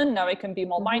reason. Now I can be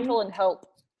more mindful and help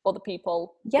other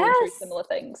people going through similar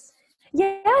things.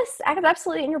 Yes,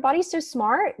 absolutely. And your body's so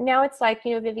smart. Now it's like,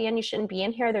 you know, Vivian, you shouldn't be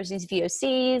in here. There's these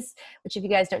VOCs, which if you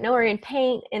guys don't know are in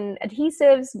paint and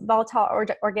adhesives, volatile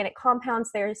organic compounds.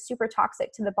 They're super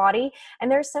toxic to the body. And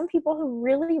there's some people who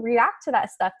really react to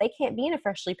that stuff. They can't be in a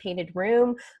freshly painted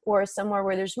room or somewhere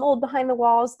where there's mold behind the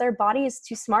walls. Their body is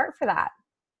too smart for that.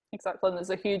 Exactly. And there's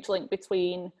a huge link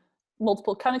between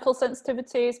multiple chemical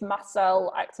sensitivities, mast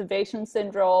cell activation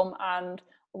syndrome, and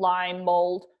Lyme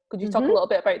mold. Could you talk a little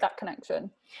bit about that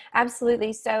connection?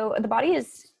 Absolutely. So the body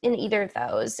is in either of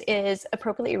those is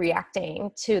appropriately reacting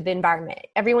to the environment.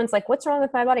 Everyone's like, what's wrong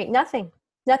with my body? Nothing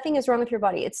is wrong with your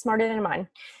body. It's smarter than mine.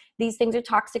 These things are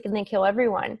toxic and they kill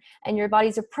everyone. And your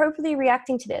body's appropriately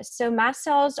reacting to this. So mast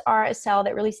cells are a cell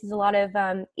that releases a lot of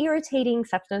irritating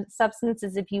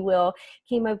substances, if you will,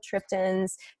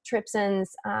 chemotrypsins, trypsins,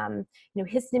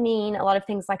 histamine, a lot of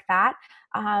things like that.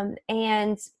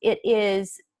 And it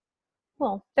is,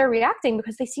 well, they're reacting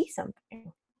because they see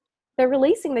something. They're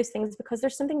releasing those things because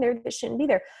there's something there that shouldn't be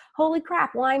there. Holy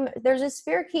crap, Lyme, there's a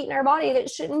spirochete in our body that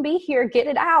shouldn't be here. Get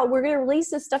it out. We're going to release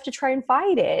this stuff to try and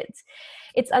fight it.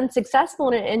 It's unsuccessful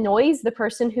and it annoys the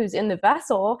person who's in the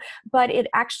vessel, but it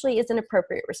actually is an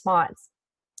appropriate response.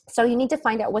 So you need to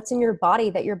find out what's in your body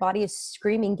that your body is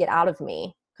screaming, get out of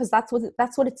me, because that's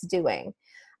what it's doing.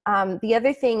 The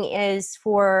other thing is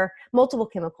for multiple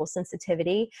chemical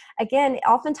sensitivity. Again,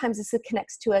 oftentimes this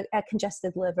connects to a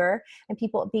congested liver and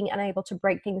people being unable to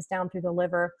break things down through the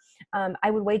liver.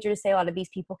 I would wager to say a lot of these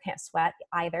people can't sweat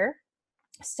either.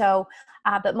 So,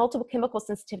 but multiple chemical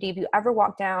sensitivity, if you ever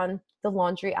walk down the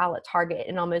laundry aisle at Target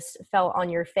and almost fell on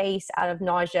your face out of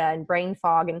nausea and brain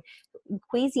fog and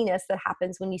queasiness that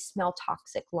happens when you smell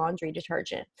toxic laundry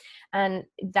detergent. And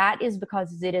that is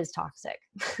because it is toxic.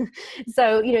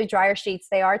 So, dryer sheets,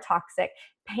 they are toxic.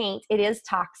 Paint, it is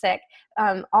toxic.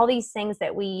 All these things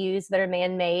that we use that are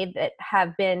man-made that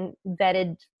have been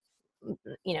vetted,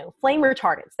 flame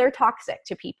retardants, they're toxic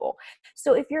to people.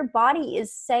 So if your body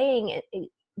is saying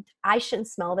I shouldn't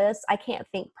smell this. I can't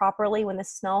think properly when the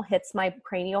smell hits my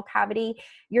cranial cavity.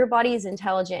 Your body is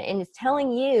intelligent and it's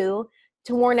telling you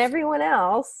to warn everyone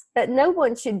else that no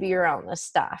one should be around this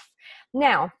stuff.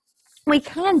 Now, we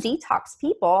can detox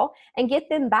people and get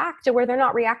them back to where they're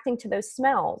not reacting to those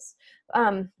smells.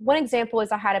 One example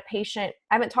is I had a patient,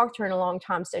 I haven't talked to her in a long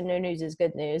time, so no news is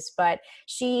good news, but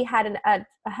she had a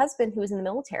husband who was in the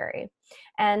military.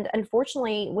 And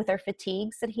unfortunately, with their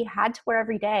fatigues that he had to wear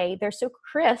every day, they're so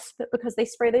crisp because they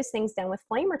spray those things down with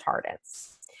flame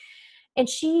retardants. And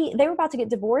they were about to get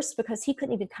divorced because he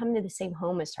couldn't even come to the same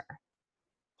home as her.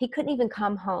 He couldn't even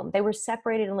come home. They were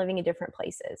separated and living in different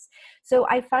places. So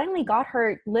I finally got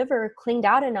her liver cleaned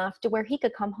out enough to where he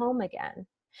could come home again.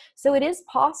 So it is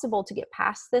possible to get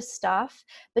past this stuff,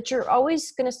 but you're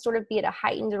always going to sort of be at a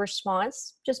heightened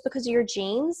response just because of your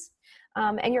genes.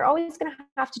 And you're always going to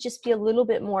have to just be a little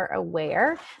bit more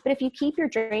aware. But if you keep your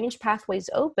drainage pathways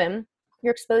open,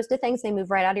 you're exposed to things, they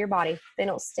move right out of your body. They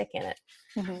don't stick in it.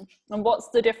 Mm-hmm. And what's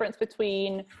the difference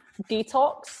between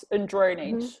detox and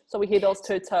drainage? Mm-hmm. So we hear those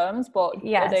two terms, but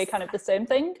yes. Are they kind of the same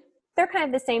thing? They're kind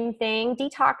of the same thing.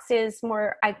 Detox is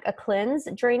more a cleanse.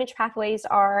 Drainage pathways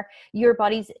are your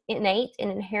body's innate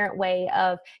and inherent way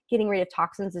of getting rid of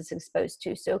toxins it's exposed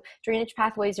to. So drainage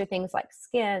pathways are things like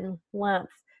skin, lymph,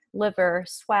 liver,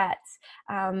 sweat,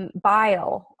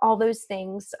 bile, all those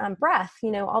things, breath,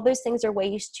 all those things are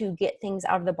ways to get things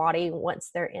out of the body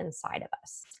once they're inside of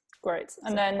us. Great.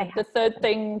 And then the third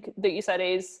thing that you said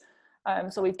is,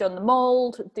 so we've done the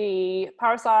mold, the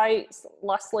parasites,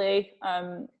 lastly,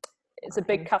 it's a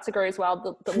big category as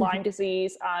well, the Lyme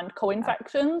disease and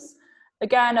co-infections.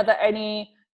 Again, are there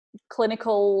any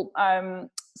clinical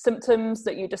symptoms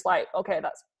that you just like, okay,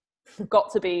 that's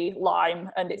got to be Lyme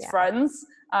and its friends?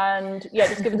 And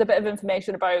just give us a bit of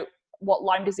information about what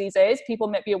Lyme disease is. People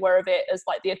may be aware of it as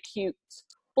like the acute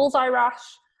bullseye rash.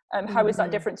 How is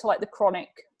that different to like the chronic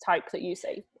type that you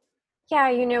see? Yeah,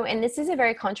 and this is a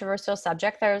very controversial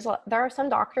subject. There are some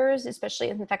doctors, especially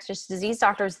infectious disease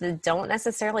doctors, that don't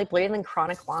necessarily believe in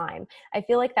chronic Lyme. I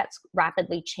feel like that's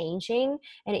rapidly changing,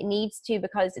 and it needs to,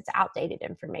 because it's outdated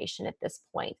information at this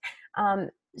point.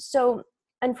 So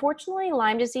unfortunately,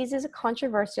 Lyme disease is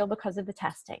controversial because of the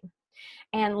testing.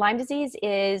 And Lyme disease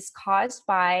is caused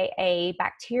by a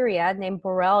bacteria named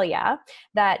Borrelia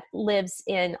that lives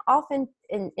often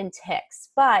in ticks.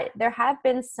 But there have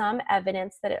been some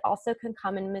evidence that it also can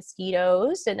come in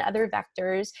mosquitoes and other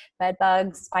vectors, bed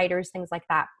bugs, spiders, things like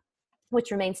that,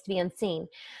 which remains to be unseen.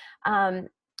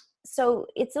 So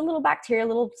it's a little bacteria, a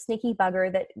little sneaky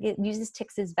bugger that uses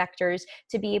ticks as vectors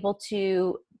to be able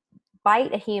to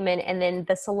bite a human, and then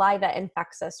the saliva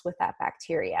infects us with that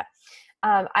bacteria.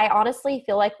 I honestly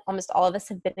feel like almost all of us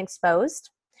have been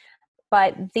exposed,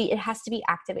 but it has to be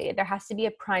activated. There has to be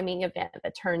a priming event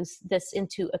that turns this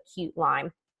into acute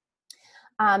Lyme.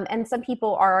 And some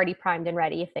people are already primed and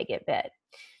ready if they get bit.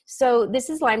 So this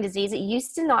is Lyme disease. It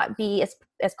used to not be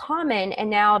as common, and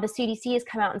now the CDC has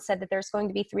come out and said that there's going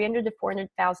to be 300 to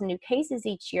 400,000 new cases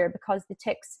each year because the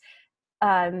ticks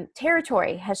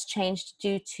territory has changed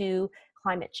due to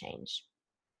climate change.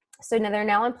 So now they're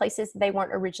now in places they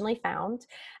weren't originally found.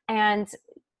 And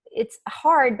it's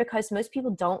hard because most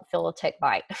people don't feel a tick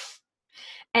bite.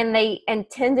 and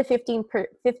 10 to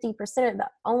 50% of the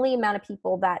only amount of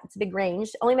people that, it's a big range,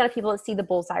 only amount of people that see the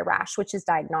bullseye rash, which is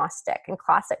diagnostic and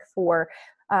classic for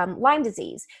Lyme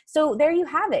disease. So there you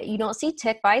have it. You don't see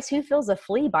tick bites. Who feels a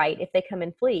flea bite if they come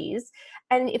in fleas?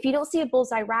 And if you don't see a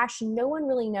bullseye rash, no one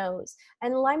really knows.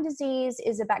 And Lyme disease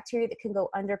is a bacteria that can go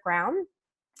underground.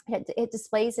 It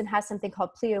displays and has something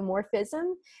called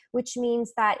pleomorphism, which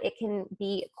means that it can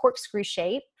be corkscrew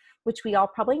shape, which we all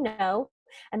probably know.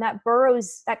 And that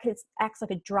acts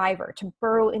like a driver to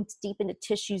burrow deep into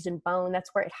tissues and bone.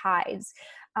 That's where it hides.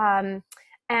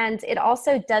 And it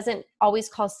also doesn't always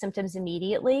cause symptoms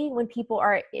immediately. When people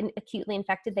are acutely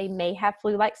infected, they may have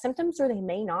flu-like symptoms or they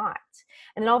may not.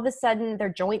 And then all of a sudden their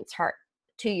joints hurt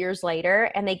 2 years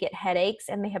later, and they get headaches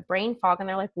and they have brain fog, and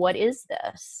they're like, what is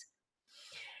this?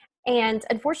 And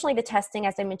unfortunately, the testing,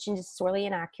 as I mentioned, is sorely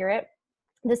inaccurate.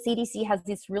 The CDC has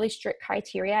these really strict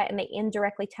criteria, and they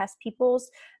indirectly test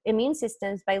people's immune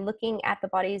systems by looking at the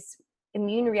body's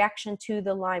immune reaction to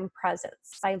the Lyme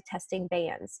presence by testing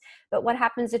bands. But what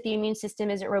happens if the immune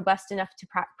system isn't robust enough to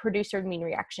produce an immune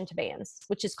reaction to bands,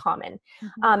 which is common?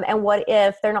 Mm-hmm. And what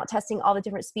if they're not testing all the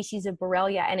different species of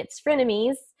Borrelia and its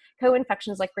frenemies,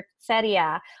 co-infections like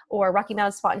Rickettsia or Rocky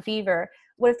Mountain spot and fever?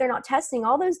 What if they're not testing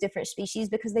all those different species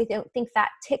because they don't think that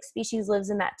tick species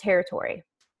lives in that territory?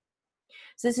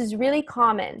 So this is really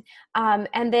common.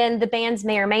 And then the bands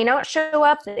may or may not show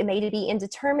up. It may be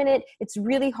indeterminate. It's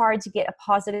really hard to get a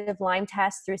positive Lyme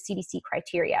test through CDC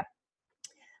criteria.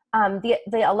 The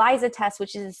ELISA test,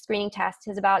 which is a screening test,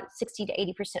 has about 60 to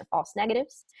 80% false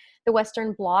negatives. The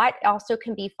Western blot also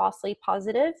can be falsely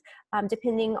positive,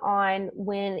 depending on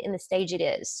when in the stage it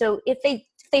is. So if they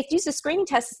use a screening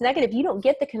test as negative, you don't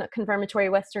get the confirmatory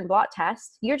Western blot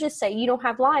test. You're just say you don't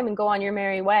have Lyme and go on your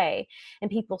merry way,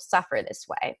 and people suffer this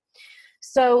way.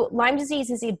 So Lyme disease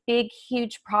is a big,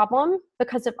 huge problem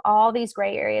because of all these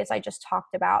gray areas I just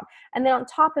talked about. And then on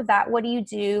top of that, what do you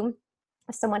do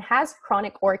if someone has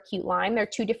chronic or acute Lyme? There are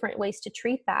two different ways to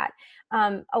treat that.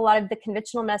 A lot of the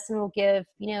conventional medicine will give,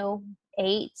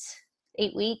 8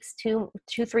 weeks,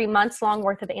 3 months long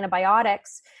worth of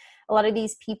antibiotics. A lot of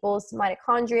these people's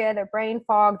mitochondria, their brain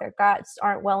fog, their guts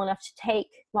aren't well enough to take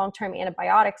long-term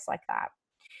antibiotics like that.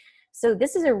 So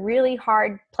this is a really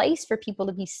hard place for people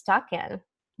to be stuck in.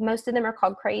 Most of them are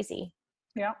called crazy.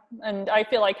 Yeah, and I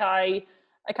feel like I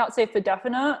can't say for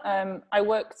definite. I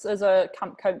worked as a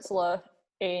camp counselor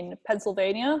in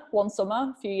Pennsylvania one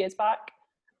summer a few years back,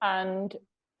 and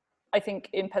I think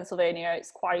in Pennsylvania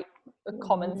it's quite a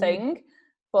common thing.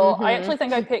 But I actually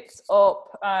think I picked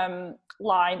up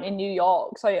Lyme in New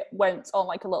York. So I went on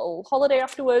like a little holiday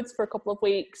afterwards for a couple of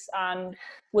weeks and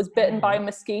was bitten by a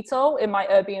mosquito in my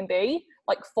Airbnb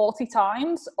like 40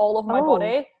 times, all of my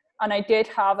body. And I did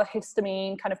have a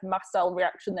histamine kind of mast cell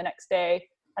reaction the next day.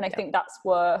 And I think that's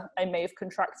where I may have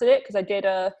contracted it, because I did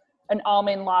an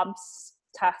Armin Labs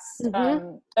test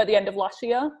at the end of last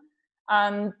year.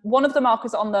 And one of the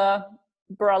markers on the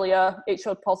Borrelia, it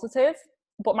showed positive,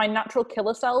 but my natural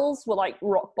killer cells were like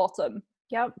rock bottom.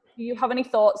 Yep. Do you have any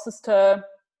thoughts as to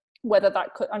whether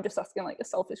that could, I'm just asking like a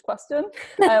selfish question,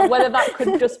 whether that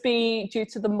could just be due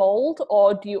to the mold,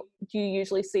 or do you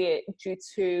usually see it due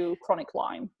to chronic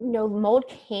Lyme? No, mold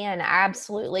can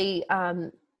absolutely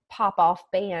pop off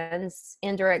bands,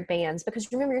 indirect bands, because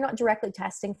remember, you're not directly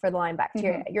testing for the Lyme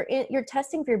bacteria. You're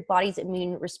testing for your body's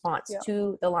immune response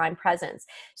to the Lyme presence.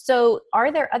 So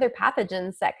are there other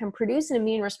pathogens that can produce an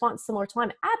immune response similar to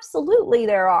Lyme? Absolutely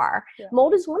there are.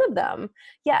 Mold is one of them.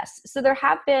 Yes. So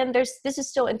this is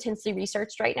still intensely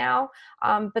researched right now,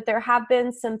 but there have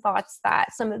been some thoughts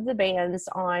that some of the bands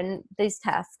on these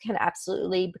tests can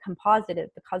absolutely become positive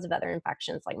because of other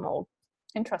infections like mold.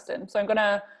 Interesting. So I'm going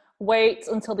to wait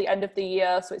until the end of the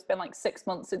year, so it's been like 6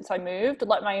 months since I moved,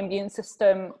 let my immune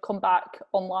system come back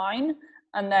online,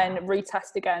 and then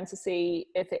retest again to see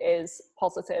if it is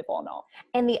positive or not.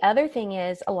 And the other thing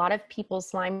is, a lot of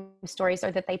people's Lyme stories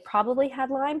are that they probably had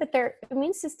Lyme, but their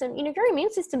immune system, your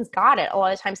immune system's got it a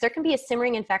lot of times. There can be a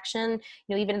simmering infection,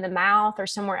 even in the mouth or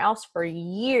somewhere else for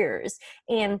years.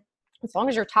 And as long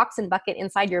as your toxin bucket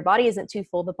inside your body isn't too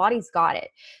full, the body's got it.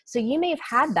 So you may have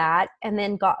had that and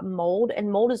then got mold,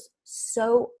 and mold is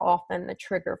so often the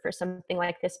trigger for something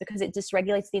like this because it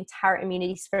dysregulates the entire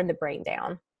immunity from the brain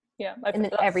down. Yeah, and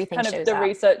then everything shows up. Kind of the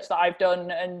research that I've done,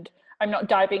 and I'm not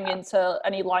diving into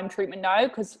any Lyme treatment now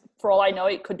because for all I know,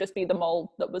 it could just be the mold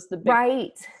that was the big...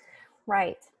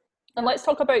 Right. And let's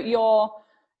talk about your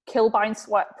kill, bind,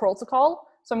 sweat protocol.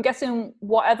 So I'm guessing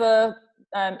whatever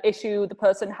issue the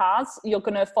person has, you're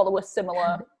going to follow a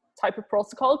similar type of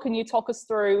protocol. Can you talk us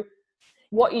through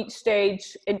what each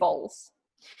stage involves?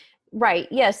 Right.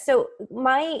 Yes. So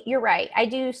you're right. I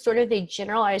do sort of a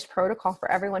generalized protocol for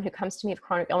everyone who comes to me with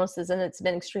chronic illnesses, and it's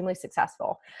been extremely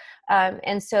successful.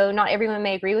 And so not everyone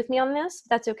may agree with me on this.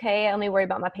 That's okay. I only worry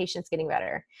about my patients getting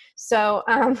better. So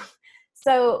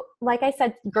like I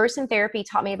said, Gerson therapy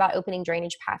taught me about opening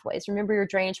drainage pathways. Remember, your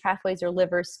drainage pathways are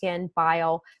liver, skin,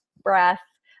 bile, breath,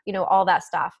 all that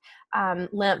stuff,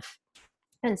 lymph.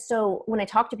 And so when I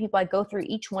talk to people, I go through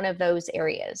each one of those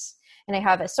areas, and I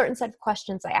have a certain set of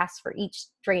questions I ask for each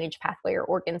drainage pathway or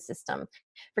organ system.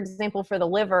 For example, for the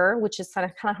liver, which is kind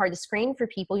of hard to screen for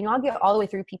people, I'll get all the way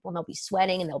through people and they'll be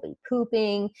sweating and they'll be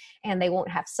pooping and they won't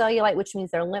have cellulite, which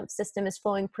means their lymph system is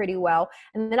flowing pretty well.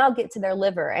 And then I'll get to their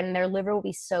liver, and their liver will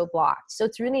be so blocked. So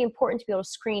it's really important to be able to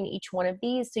screen each one of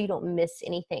these so you don't miss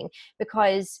anything,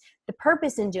 because the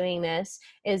purpose in doing this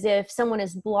is if someone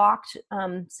is blocked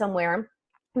somewhere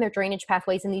in their drainage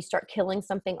pathways and you start killing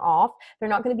something off, they're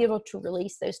not going to be able to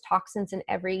release those toxins in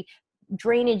every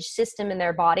drainage system in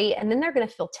their body, and then they're going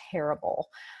to feel terrible.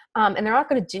 And they're not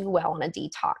going to do well on a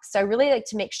detox. So I really like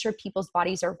to make sure people's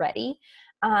bodies are ready.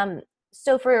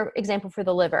 So for example, for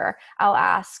the liver, I'll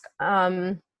ask, how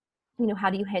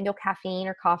do you handle caffeine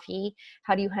or coffee?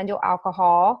 How do you handle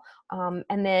alcohol?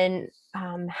 And then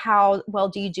how well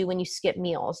do you do when you skip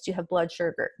meals? Do you have blood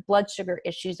sugar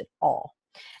issues at all?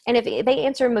 And if they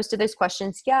answer most of those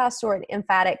questions yes, or an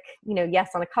emphatic, yes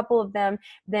on a couple of them,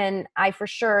 then I for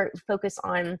sure focus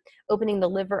on opening the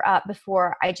liver up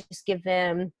before I just give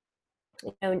them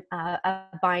a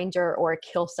binder or a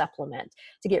kill supplement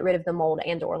to get rid of the mold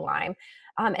and or Lyme.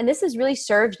 And this has really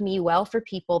served me well for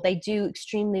people. They do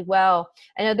extremely well.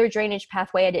 Another drainage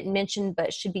pathway I didn't mention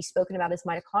but should be spoken about is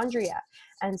mitochondria.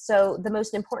 And so the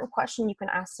most important question you can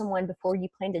ask someone before you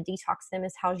plan to detox them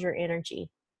is, how's your energy?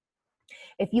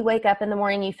 If you wake up in the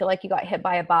morning, you feel like you got hit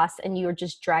by a bus and you're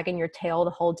just dragging your tail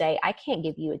the whole day, I can't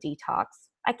give you a detox.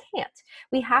 I can't.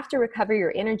 We have to recover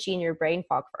your energy and your brain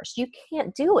fog first. You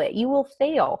can't do it. You will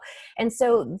fail. And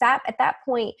so that at that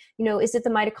point, is it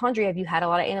the mitochondria? Have you had a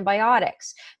lot of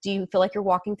antibiotics? Do you feel like you're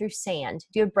walking through sand?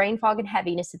 Do you have brain fog and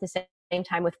heaviness at the same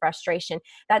time with frustration?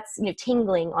 That's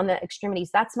tingling on the extremities.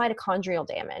 That's mitochondrial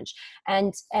damage.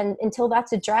 And until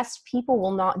that's addressed, people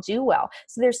will not do well.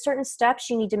 So there's certain steps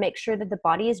you need to make sure that the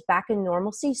body is back in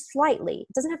normalcy slightly.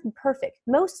 It doesn't have to be perfect,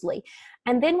 mostly.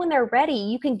 And then when they're ready,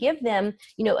 you can give them,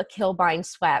 a kill, bind,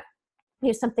 sweat.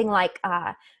 Something like,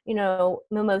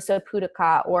 Mimosa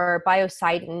pudica or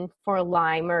biocidin for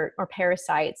Lyme or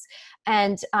parasites.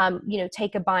 And,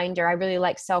 take a binder. I really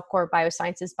like Cellcore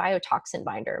Biosciences biotoxin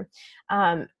binder.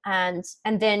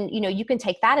 And then, you can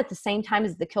take that at the same time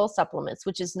as the kill supplements,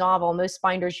 which is novel. Most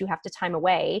binders you have to time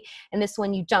away. And this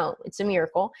one you don't. It's a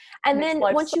miracle. And then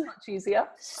once so much easier.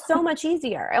 So much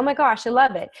easier. Oh my gosh, I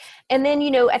love it. And then,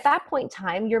 at that point in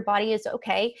time, your body is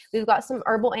okay. We've got some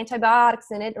herbal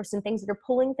antibiotics in it or some things that are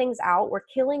pulling things out.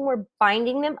 We're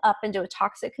binding them up into a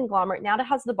toxic conglomerate. Now,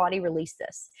 how does the body release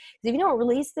this? Because if you don't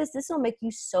release this will make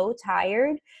you so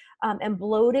tired and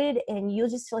bloated, and you'll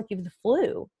just feel like you have the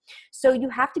flu. So you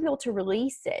have to be able to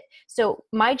release it. So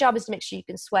my job is to make sure you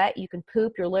can sweat, you can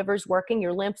poop, your liver's working,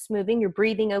 your lymph's moving, you're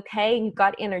breathing okay, and you've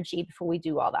got energy before we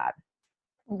do all that.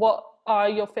 What are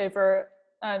your favorite,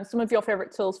 some of your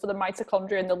favorite tools for the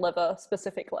mitochondria in the liver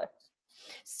specifically?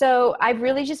 So I've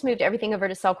really just moved everything over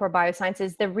to Cellcore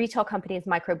Biosciences. The retail company is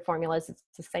Microbe Formulas. It's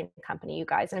the same company, you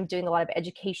guys. And I'm doing a lot of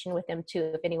education with them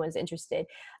too, if anyone's interested.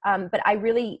 But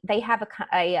they have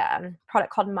a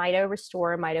product called Mito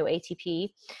Restore, Mito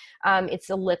ATP. It's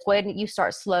a liquid. You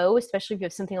start slow, especially if you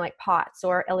have something like POTS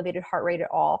or elevated heart rate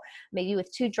at all. Maybe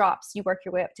with 2 drops, you work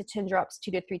your way up to 10 drops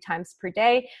 2 to 3 times per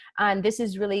day. This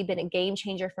has really been a game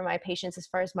changer for my patients as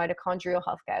far as mitochondrial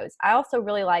health goes. I also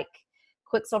really like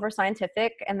Quicksilver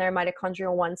Scientific and their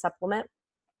Mitochondrial One supplement.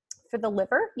 For the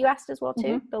liver, you asked as well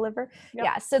too, the liver. Yep.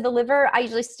 Yeah. So the liver, I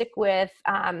usually stick with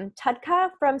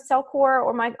Tudka from Cellcore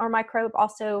or Microbe,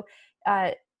 also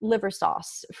liver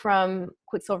sauce from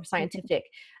Quicksilver Scientific.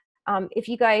 If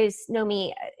you guys know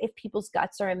me, if people's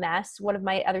guts are a mess, one of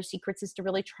my other secrets is to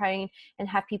really try and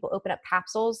have people open up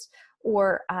capsules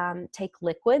or take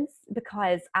liquids,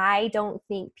 because I don't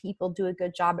think people do a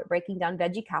good job at breaking down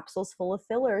veggie capsules full of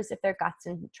fillers if their gut's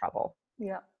in trouble.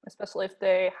 Yeah, especially if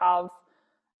they have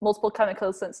multiple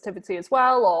chemical sensitivity as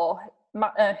well, or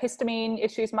histamine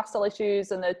issues, mast cell issues,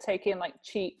 and they're taking like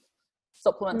cheap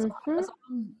supplements. You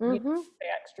need to pay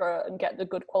extra and get the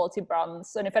good quality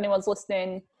brands. And if anyone's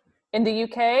listening in the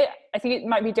UK, I think it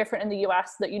might be different in the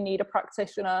US, that you need a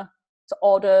practitioner to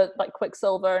order like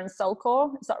Quicksilver and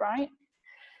Cellcore. Is that right?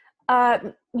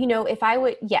 If I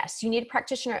would, yes, you need a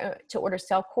practitioner to order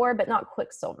Cellcore, but not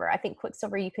Quicksilver. I think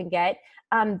Quicksilver you can get.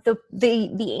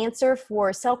 The answer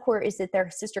for Cellcore is that their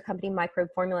sister company, Microbe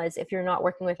Formulas, if you're not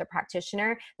working with a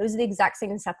practitioner, those are the exact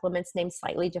same supplements named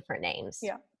slightly different names.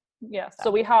 Yeah.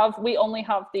 So we only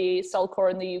have the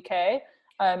Cellcore in the UK.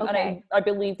 And I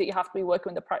believe that you have to be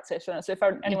working with a practitioner. So if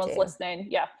anyone's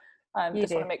listening,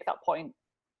 just want to make that point.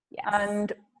 Yes.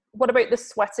 And what about the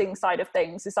sweating side of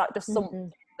things? Is that just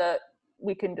something that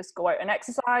we can just go out and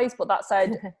exercise? But that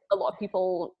said, a lot of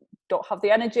people don't have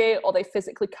the energy, or they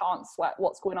physically can't sweat.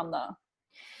 What's going on there?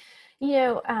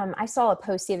 I saw a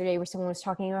post the other day where someone was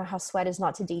talking about how sweat is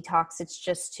not to detox. It's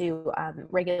just to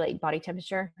regulate body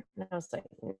temperature. And I was like,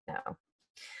 no.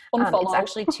 It's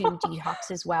actually to detox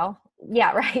as well.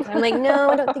 Yeah, right. I'm like,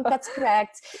 no, I don't think that's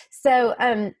correct. So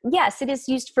yes, it is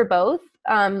used for both.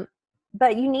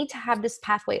 But you need to have this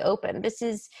pathway open. This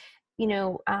is, we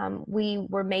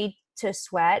were made to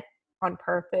sweat on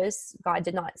purpose. God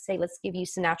did not say, let's give you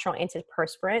some natural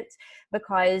antiperspirant,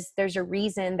 because there's a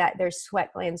reason that there's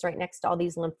sweat glands right next to all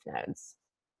these lymph nodes.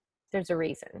 There's a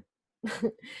reason. If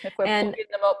we're plugging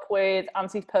them up with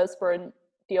antiperspirant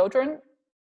deodorant.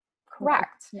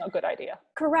 Correct. Not a good idea.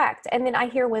 Correct. And then I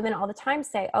hear women all the time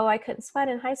say, oh, I couldn't sweat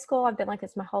in high school. I've been like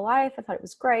this my whole life. I thought it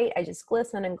was great. I just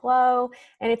glisten and glow.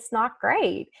 And it's not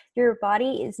great. Your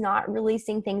body is not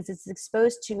releasing things it's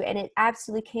exposed to, and it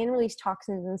absolutely can release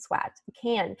toxins in sweat. It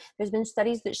can. There's been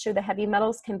studies that show the heavy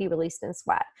metals can be released in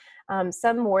sweat,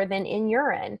 some more than in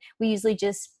urine. We usually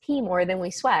just pee more than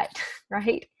we sweat,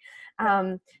 right?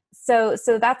 So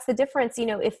that's the difference,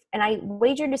 and I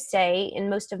wager to say in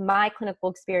most of my clinical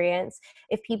experience,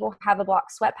 if people have a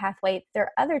blocked sweat pathway,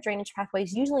 their other drainage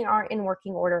pathways usually aren't in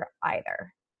working order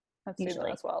either. I've seen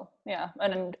that as well. Yeah.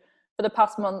 And for the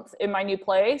past month in my new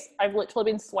place, I've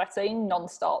literally been sweating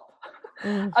nonstop.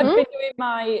 Mm-hmm. I've been doing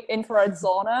my infrared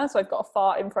sauna. So I've got a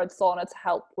far infrared sauna to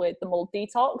help with the mold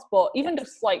detox, but even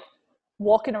just like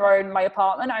walking around my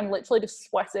apartment, I'm literally just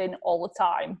sweating all the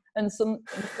time. And the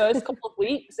first couple of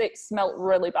weeks, it smelled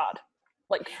really bad,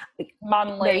 like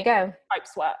manly there you go. type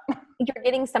sweat. You're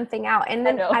getting something out. And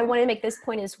then I want to make this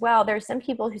point as well. There are some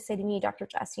people who say to me, Dr.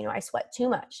 Jess, I sweat too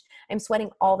much. I'm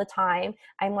sweating all the time.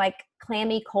 I'm like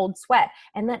clammy, cold sweat.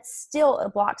 And that's still a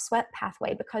blocked sweat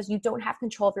pathway because you don't have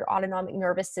control of your autonomic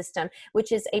nervous system,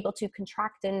 which is able to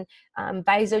contract and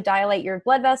vasodilate your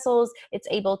blood vessels. It's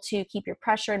able to keep your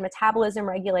pressure and metabolism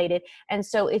regulated. And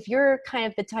so if you're kind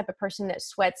of the type of person that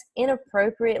sweats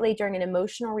inappropriately during an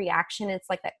emotional reaction, it's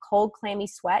like that cold, clammy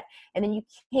sweat, and then you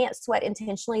can't sweat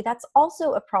intentionally, that's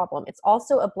also a problem. It's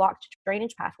also a blocked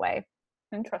drainage pathway.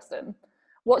 Interesting.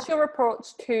 What's your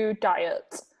approach to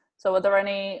diet? So are there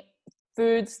any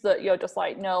foods that you're just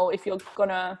like, no, if you're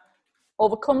gonna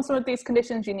overcome some of these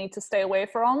conditions, you need to stay away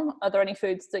from? Are there any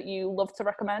foods that you love to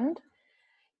recommend?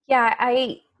 Yeah,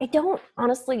 I don't,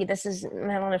 honestly, I don't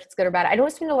know if it's good or bad. I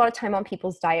don't spend a lot of time on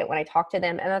people's diet when I talk to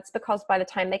them. And that's because by the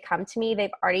time they come to me,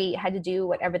 they've already had to do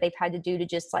whatever they've had to do to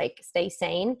just like stay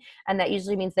sane. And that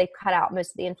usually means they've cut out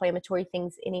most of the inflammatory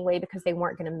things anyway, because they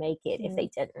weren't going to make it if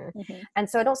they didn't. Mm-hmm. And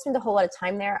so I don't spend a whole lot of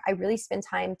time there. I really spend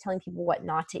time telling people what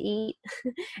not to eat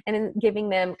and then giving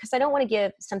them, because I don't want to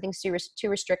give something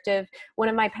too restrictive. One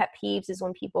of my pet peeves is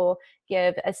when people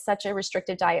give such a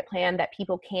restrictive diet plan that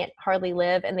people can't hardly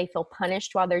live and they feel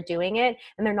punished while they're doing it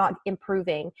and they're not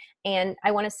improving. And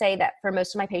I want to say that for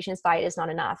most of my patients, diet is not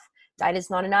enough. Diet is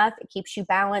not enough. It keeps you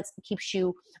balanced. It keeps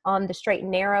you on the straight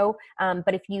and narrow.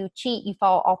 But if you cheat, you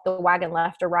fall off the wagon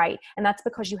left or right. And that's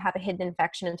because you have a hidden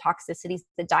infection and toxicities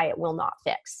the diet will not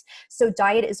fix. So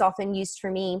diet is often used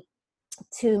for me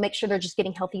to make sure they're just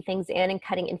getting healthy things in and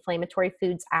cutting inflammatory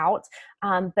foods out.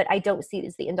 But I don't see it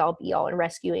as the end all be all in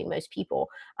rescuing most people,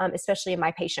 especially in my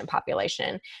patient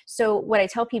population. So what I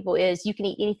tell people is you can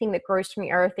eat anything that grows from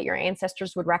the earth that your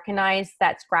ancestors would recognize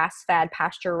that's grass-fed,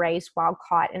 pasture-raised,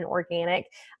 wild-caught, and organic.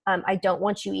 I don't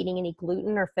want you eating any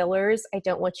gluten or fillers. I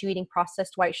don't want you eating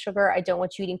processed white sugar. I don't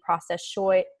want you eating processed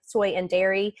soy and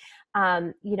dairy.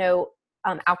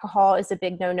 Alcohol is a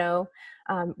big no-no.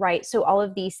 Right. So all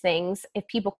of these things, if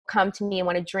people come to me and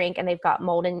want to drink and they've got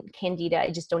mold and candida, I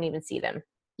just don't even see them.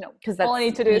 No, because all I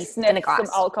need to do is sniff some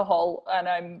alcohol and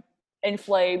I'm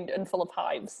inflamed and full of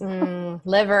hives.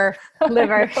 Liver.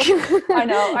 I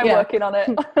know, I'm working on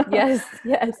it. Yes.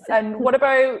 And what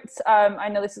about, I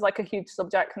know this is like a huge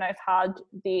subject and I've had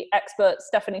the expert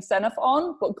Stephanie Seneff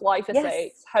on, but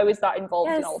glyphosate, how is that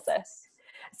involved in all of this?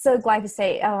 So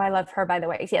glyphosate, oh, I love her, by the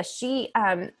way. Yes, she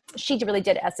really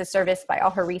did us a service by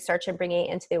all her research and bringing it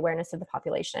into the awareness of the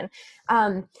population.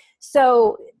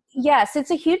 So yes, it's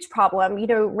a huge problem.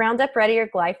 Roundup Ready or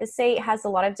glyphosate has a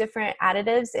lot of different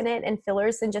additives in it and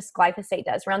fillers than just glyphosate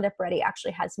does. Roundup Ready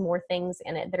actually has more things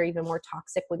in it that are even more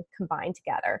toxic when combined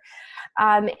together.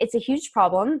 It's a huge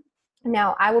problem.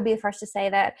 Now, I will be the first to say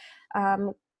that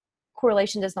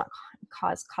correlation does not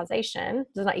does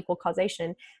not equal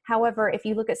causation. However, if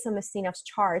you look at some of CNF's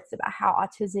charts about how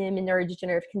autism and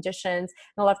neurodegenerative conditions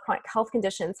and a lot of chronic health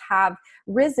conditions have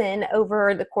risen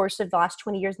over the course of the last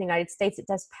 20 years in the United States, it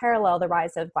does parallel the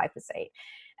rise of glyphosate,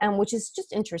 which is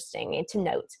just interesting to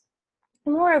note.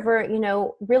 Moreover,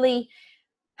 really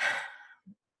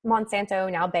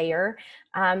Monsanto, now Bayer,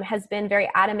 has been very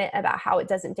adamant about how it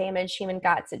doesn't damage human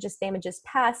guts. It just damages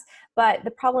pests. But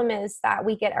the problem is that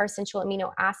we get our essential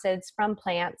amino acids from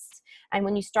plants. And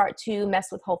when you start to mess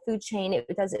with whole food chain, it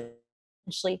does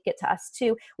eventually get to us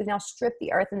too. We've now stripped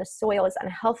the earth and the soil is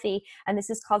unhealthy. And this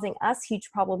is causing us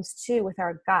huge problems too with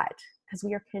our gut, because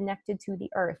we are connected to the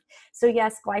earth. So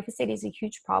yes, glyphosate is a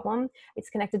huge problem.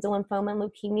 It's connected to lymphoma and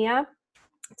leukemia.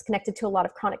 It's connected to a lot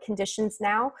of chronic conditions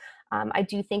now. I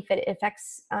do think that it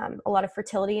affects a lot of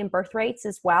fertility and birth rates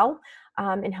as well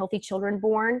in healthy children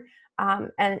born.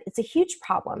 And it's a huge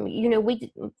problem.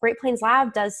 Great Plains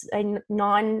Lab does a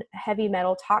non-heavy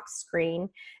metal tox screen,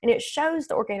 and it shows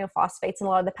the organophosphates and a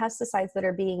lot of the pesticides that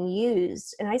are being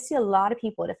used. And I see a lot of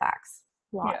people it affects.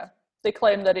 A lot. Yeah. They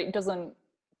claim that it doesn't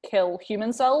kill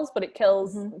human cells, but it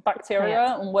kills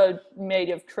bacteria, and we're made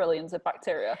of trillions of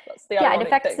bacteria. That's the ironic it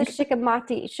affects thing.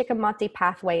 the Shikimate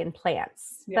pathway in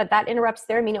plants, but that interrupts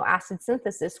their amino acid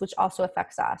synthesis, which also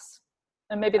affects us.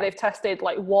 And maybe they've tested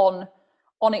like one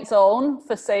on its own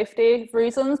for safety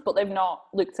reasons, but they've not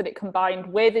looked at it combined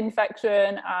with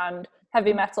infection and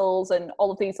heavy metals and all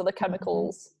of these other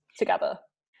chemicals together.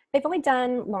 They've only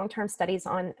done long-term studies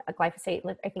on glyphosate,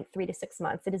 I think 3 to 6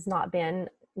 months. It has not been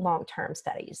long-term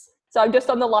studies. So I'm just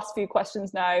on the last few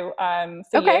questions now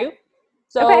for you.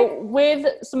 So with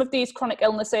some of these chronic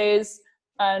illnesses,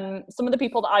 and some of the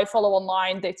people that I follow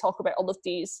online, they talk about all of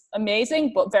these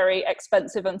amazing but very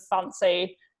expensive and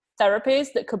fancy therapies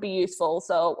that could be useful.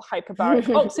 So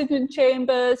hyperbaric oxygen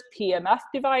chambers, PMF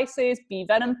devices, bee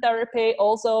venom therapy,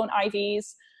 ozone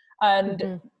IVs,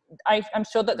 and I'm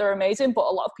sure that they're amazing, but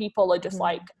a lot of people are just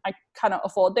like, I cannot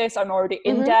afford this. I'm already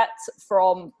in debt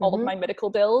from all of my medical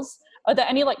bills. Are there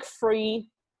any like free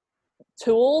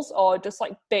tools or just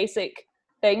like basic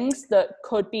things that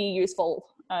could be useful?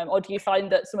 Or do you find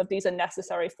that some of these are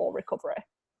necessary for recovery?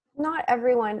 Not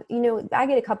everyone, I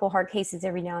get a couple hard cases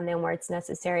every now and then where it's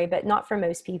necessary, but not for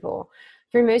most people.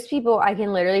 For most people, I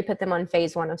can literally put them on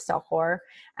phase 1 of Cellcore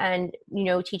and,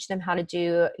 teach them how to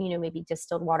do, maybe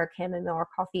distilled water, chamomile, or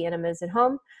coffee enemas at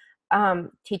home.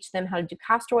 Teach them how to do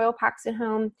castor oil packs at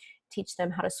home. Teach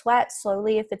them how to sweat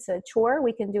slowly. If it's a chore,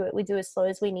 we can do it. We do as slow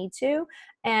as we need to.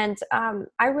 And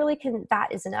I really can,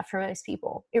 that is enough for most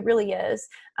people. It really is.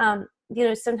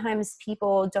 Sometimes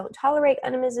people don't tolerate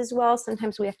enemas as well.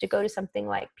 Sometimes we have to go to something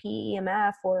like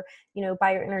PEMF or,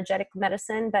 bioenergetic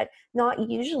medicine, but not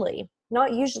usually.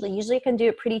 Usually I can do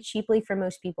it pretty cheaply for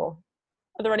most people.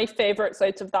 Are there any favorites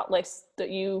out of that list that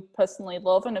you personally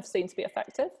love and have seen to be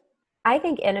effective? I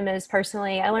think enemas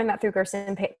personally, I learned that through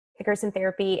Gerson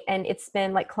therapy, and it's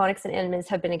been like colonics and enemas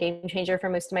have been a game changer for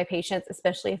most of my patients,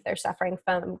 especially if they're suffering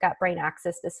from gut-brain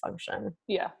axis dysfunction.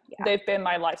 Yeah, they've been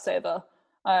my lifesaver.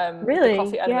 Really? The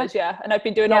coffee enemas, and I've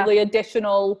been doing all the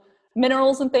additional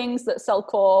minerals and things that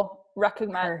Cellcore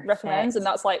recommends, and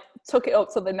that's like took it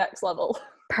up to the next level.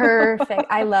 Perfect.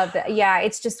 I love that. Yeah,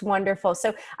 it's just wonderful.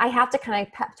 So I have to kind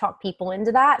of pep talk people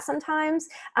into that sometimes,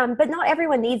 but not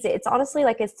everyone needs it. It's honestly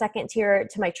like a second tier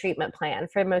to my treatment plan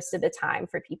for most of the time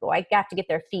for people. I have to get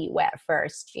their feet wet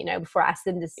first, before I ask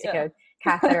them to stick a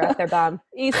catheter up their bum.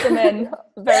 Ease them in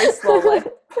very slowly.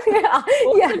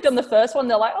 Once they've done the first one,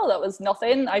 they're like, oh, that was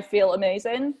nothing. I feel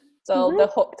amazing. So they're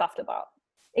hooked after that.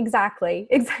 Exactly.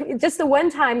 Just the one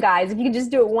time, guys. If you can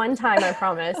just do it one time, I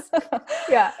promise.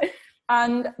 Yeah.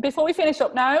 And before we finish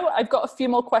up now, I've got a few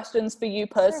more questions for you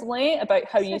personally about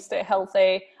how you stay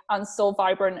healthy and so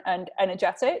vibrant and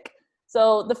energetic.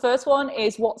 So the first one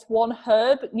is, what's one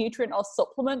herb, nutrient, or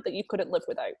supplement that you couldn't live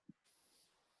without?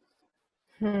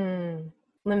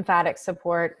 Lymphatic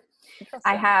support.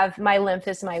 I have my lymph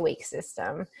is my wake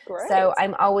system. Great. So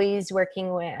I'm always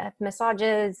working with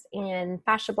massages and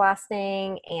fascia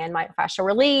blasting and myofascial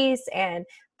release and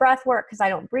breath work because I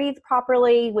don't breathe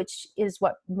properly, which is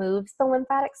what moves the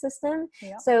lymphatic system.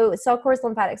 Yeah. So Cellcore's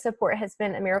lymphatic support has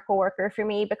been a miracle worker for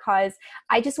me because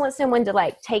I just want someone to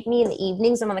like take me in the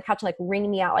evenings. I'm on the couch and like wring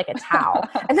me out like a towel.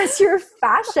 And that's your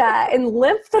fascia and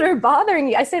lymph that are bothering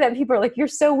you. I say that and people are like, you're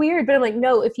so weird. But I'm like,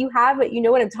 no, if you have it, you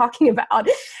know what I'm talking about.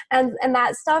 And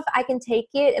that stuff, I can take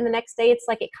it. And the next day it's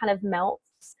like it kind of melts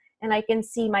and I can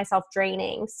see myself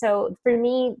draining. So for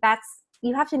me,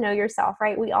 you have to know yourself,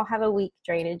 right? We all have a weak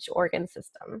drainage organ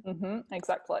system.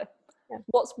 Exactly. Yeah.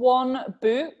 What's one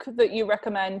book that you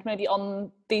recommend maybe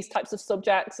on these types of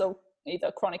subjects? So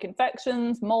either chronic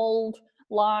infections, mold,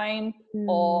 Lyme,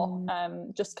 or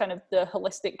just kind of the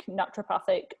holistic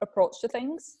naturopathic approach to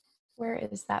things? Where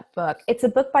is that book? It's a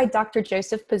book by Dr.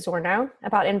 Joseph Pizzorno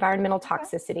about environmental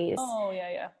toxicities. Oh,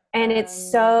 yeah. And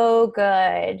it's so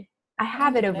good. I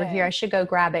have it over here. I should go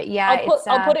grab it. Yeah,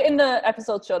 I'll put it in the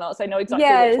episode show notes. I know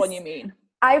exactly which one you mean.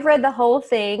 I've read the whole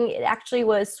thing. It actually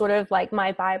was sort of like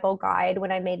my Bible guide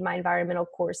when I made my environmental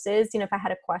courses. If I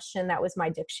had a question, that was my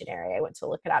dictionary. I went to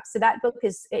look it up. So that book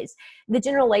is the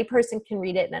general layperson can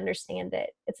read it and understand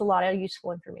it. It's a lot of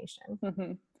useful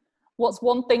information. What's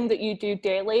one thing that you do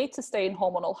daily to stay in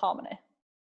hormonal harmony?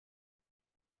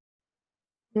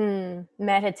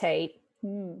 Meditate.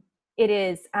 It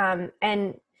is.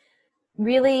 And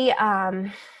really,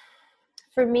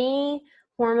 for me,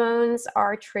 hormones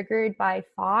are triggered by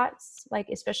thoughts, like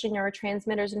especially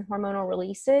neurotransmitters and hormonal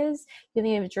releases. You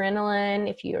have adrenaline.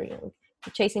 If you're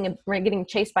getting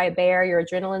chased by a bear, your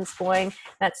adrenaline's going,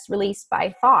 that's released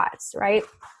by thoughts, right?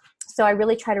 So I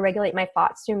really try to regulate my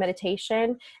thoughts through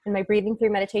meditation and my breathing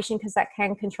through meditation, because that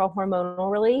can control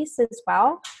hormonal release as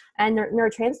well, and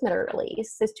neurotransmitter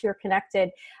release. Those two are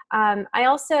connected.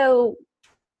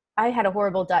 I had a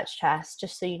horrible Dutch test,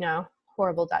 just so you know,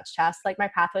 horrible Dutch test. Like my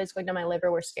pathways going to my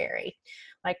liver were scary.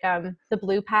 Like the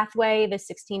blue pathway, the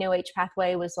 16-OH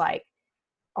pathway was like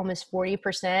almost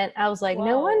 40%. I was like, Wow.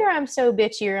 No wonder I'm so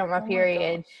bitchy on my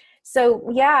period. My So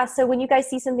yeah, so when you guys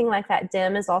see something like that,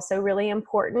 DIM is also really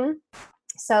important.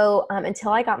 So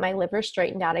until I got my liver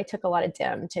straightened out, I took a lot of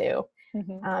DIM too.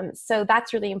 So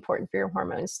that's really important for your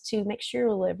hormones, to make sure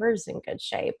your liver is in good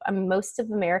shape. Most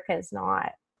of America is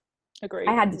not. Agreed.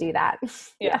 I had to do that.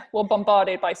 Yeah, we're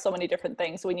bombarded by so many different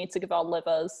things. We need to give our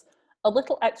livers a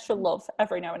little extra love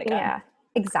every now and again. Yeah,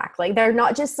 exactly. They're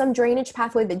not just some drainage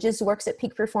pathway that just works at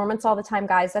peak performance all the time,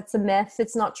 guys. That's a myth.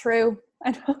 It's not true.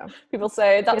 I know. People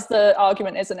say that's the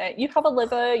argument, isn't it? You have a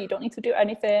liver, you don't need to do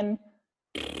anything.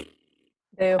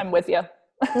 I'm with you.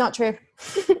 Not true.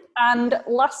 And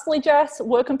lastly, Jess,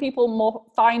 where can people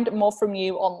find more from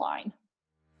you online?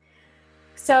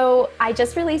 So I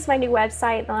just released my new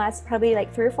website in the last probably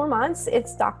like 3 or 4 months.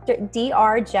 It's Dr.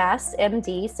 Jess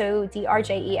MD, so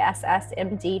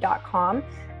drjessmd.com.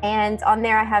 And on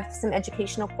there I have some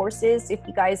educational courses. If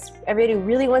you guys, everybody who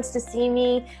really wants to see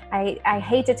me, I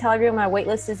hate to tell everyone my wait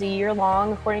list is a year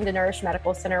long according to Nourish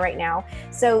Medical Center right now.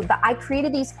 So I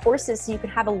created these courses so you can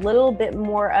have a little bit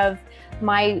more of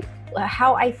my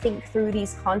how I think through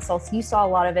these consults. You saw a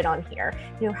lot of it on here.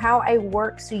 How I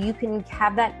work, so you can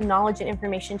have that knowledge and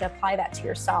information to apply that to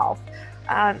yourself.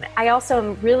 I also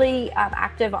am really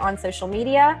active on social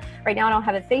media. Right now I don't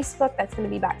have a Facebook, that's going to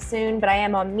be back soon, but I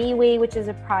am on MeWe, which is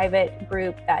a private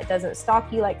group that doesn't stalk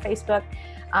you like Facebook,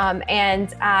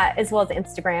 and as well as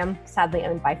Instagram, sadly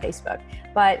owned by Facebook.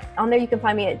 But on there you can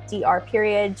find me at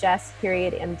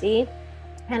Jess.MD.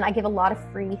 And I give a lot of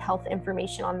free health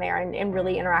information on there, and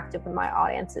really interactive with my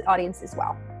audience as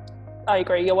well. I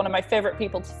agree. You're one of my favorite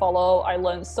people to follow. I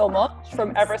learned so much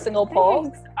from every single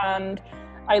post, and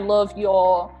I love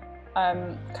your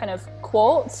kind of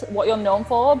quotes, what you're known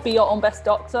for, be your own best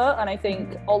doctor. And I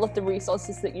think all of the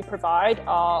resources that you provide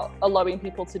are allowing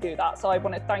people to do that. So I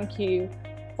want to thank you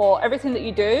for everything that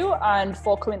you do and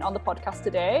for coming on the podcast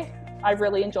today. I've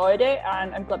really enjoyed it,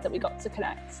 and I'm glad that we got to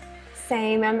connect.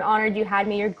 Same. I'm honored you had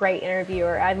me. You're a great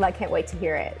interviewer. I can't wait to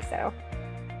hear it. So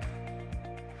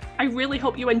I really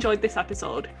hope you enjoyed this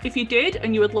episode. If you did,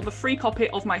 and you would love a free copy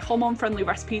of my hormone-friendly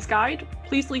recipes guide,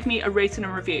 please leave me a rating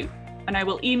and review, and I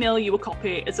will email you a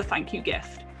copy as a thank you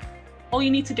gift. All you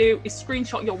need to do is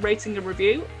screenshot your rating and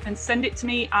review and send it to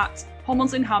me at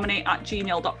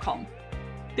hormonesinharmony@gmail.com.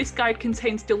 This guide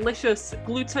contains delicious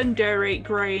gluten, dairy,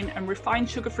 grain, and refined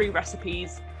sugar-free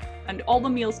recipes, and all the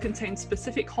meals contain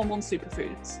specific hormone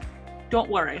superfoods.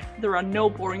 Don't worry, there are no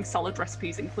boring salad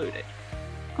recipes included.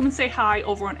 Come and say hi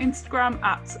over on Instagram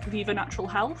at Viva Natural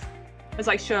Health, as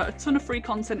I share a ton of free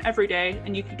content every day,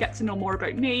 and you can get to know more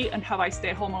about me and how I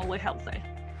stay hormonally healthy.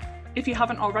 If you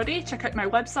haven't already, check out my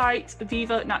website,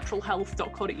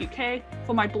 vivanaturalhealth.co.uk,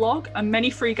 for my blog and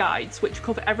many free guides which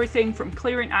cover everything from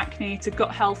clearing acne to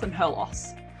gut health and hair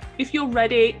loss. If you're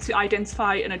ready to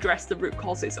identify and address the root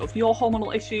causes of your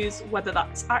hormonal issues, whether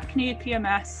that's acne,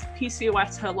 PMS,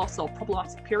 PCOS, hair loss, or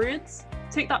problematic periods,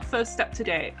 take that first step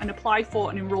today and apply for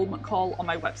an enrollment call on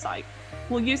my website.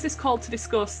 We'll use this call to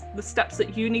discuss the steps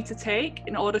that you need to take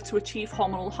in order to achieve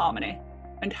hormonal harmony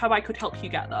and how I could help you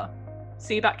get there.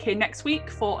 See you back here next week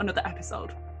for another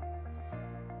episode.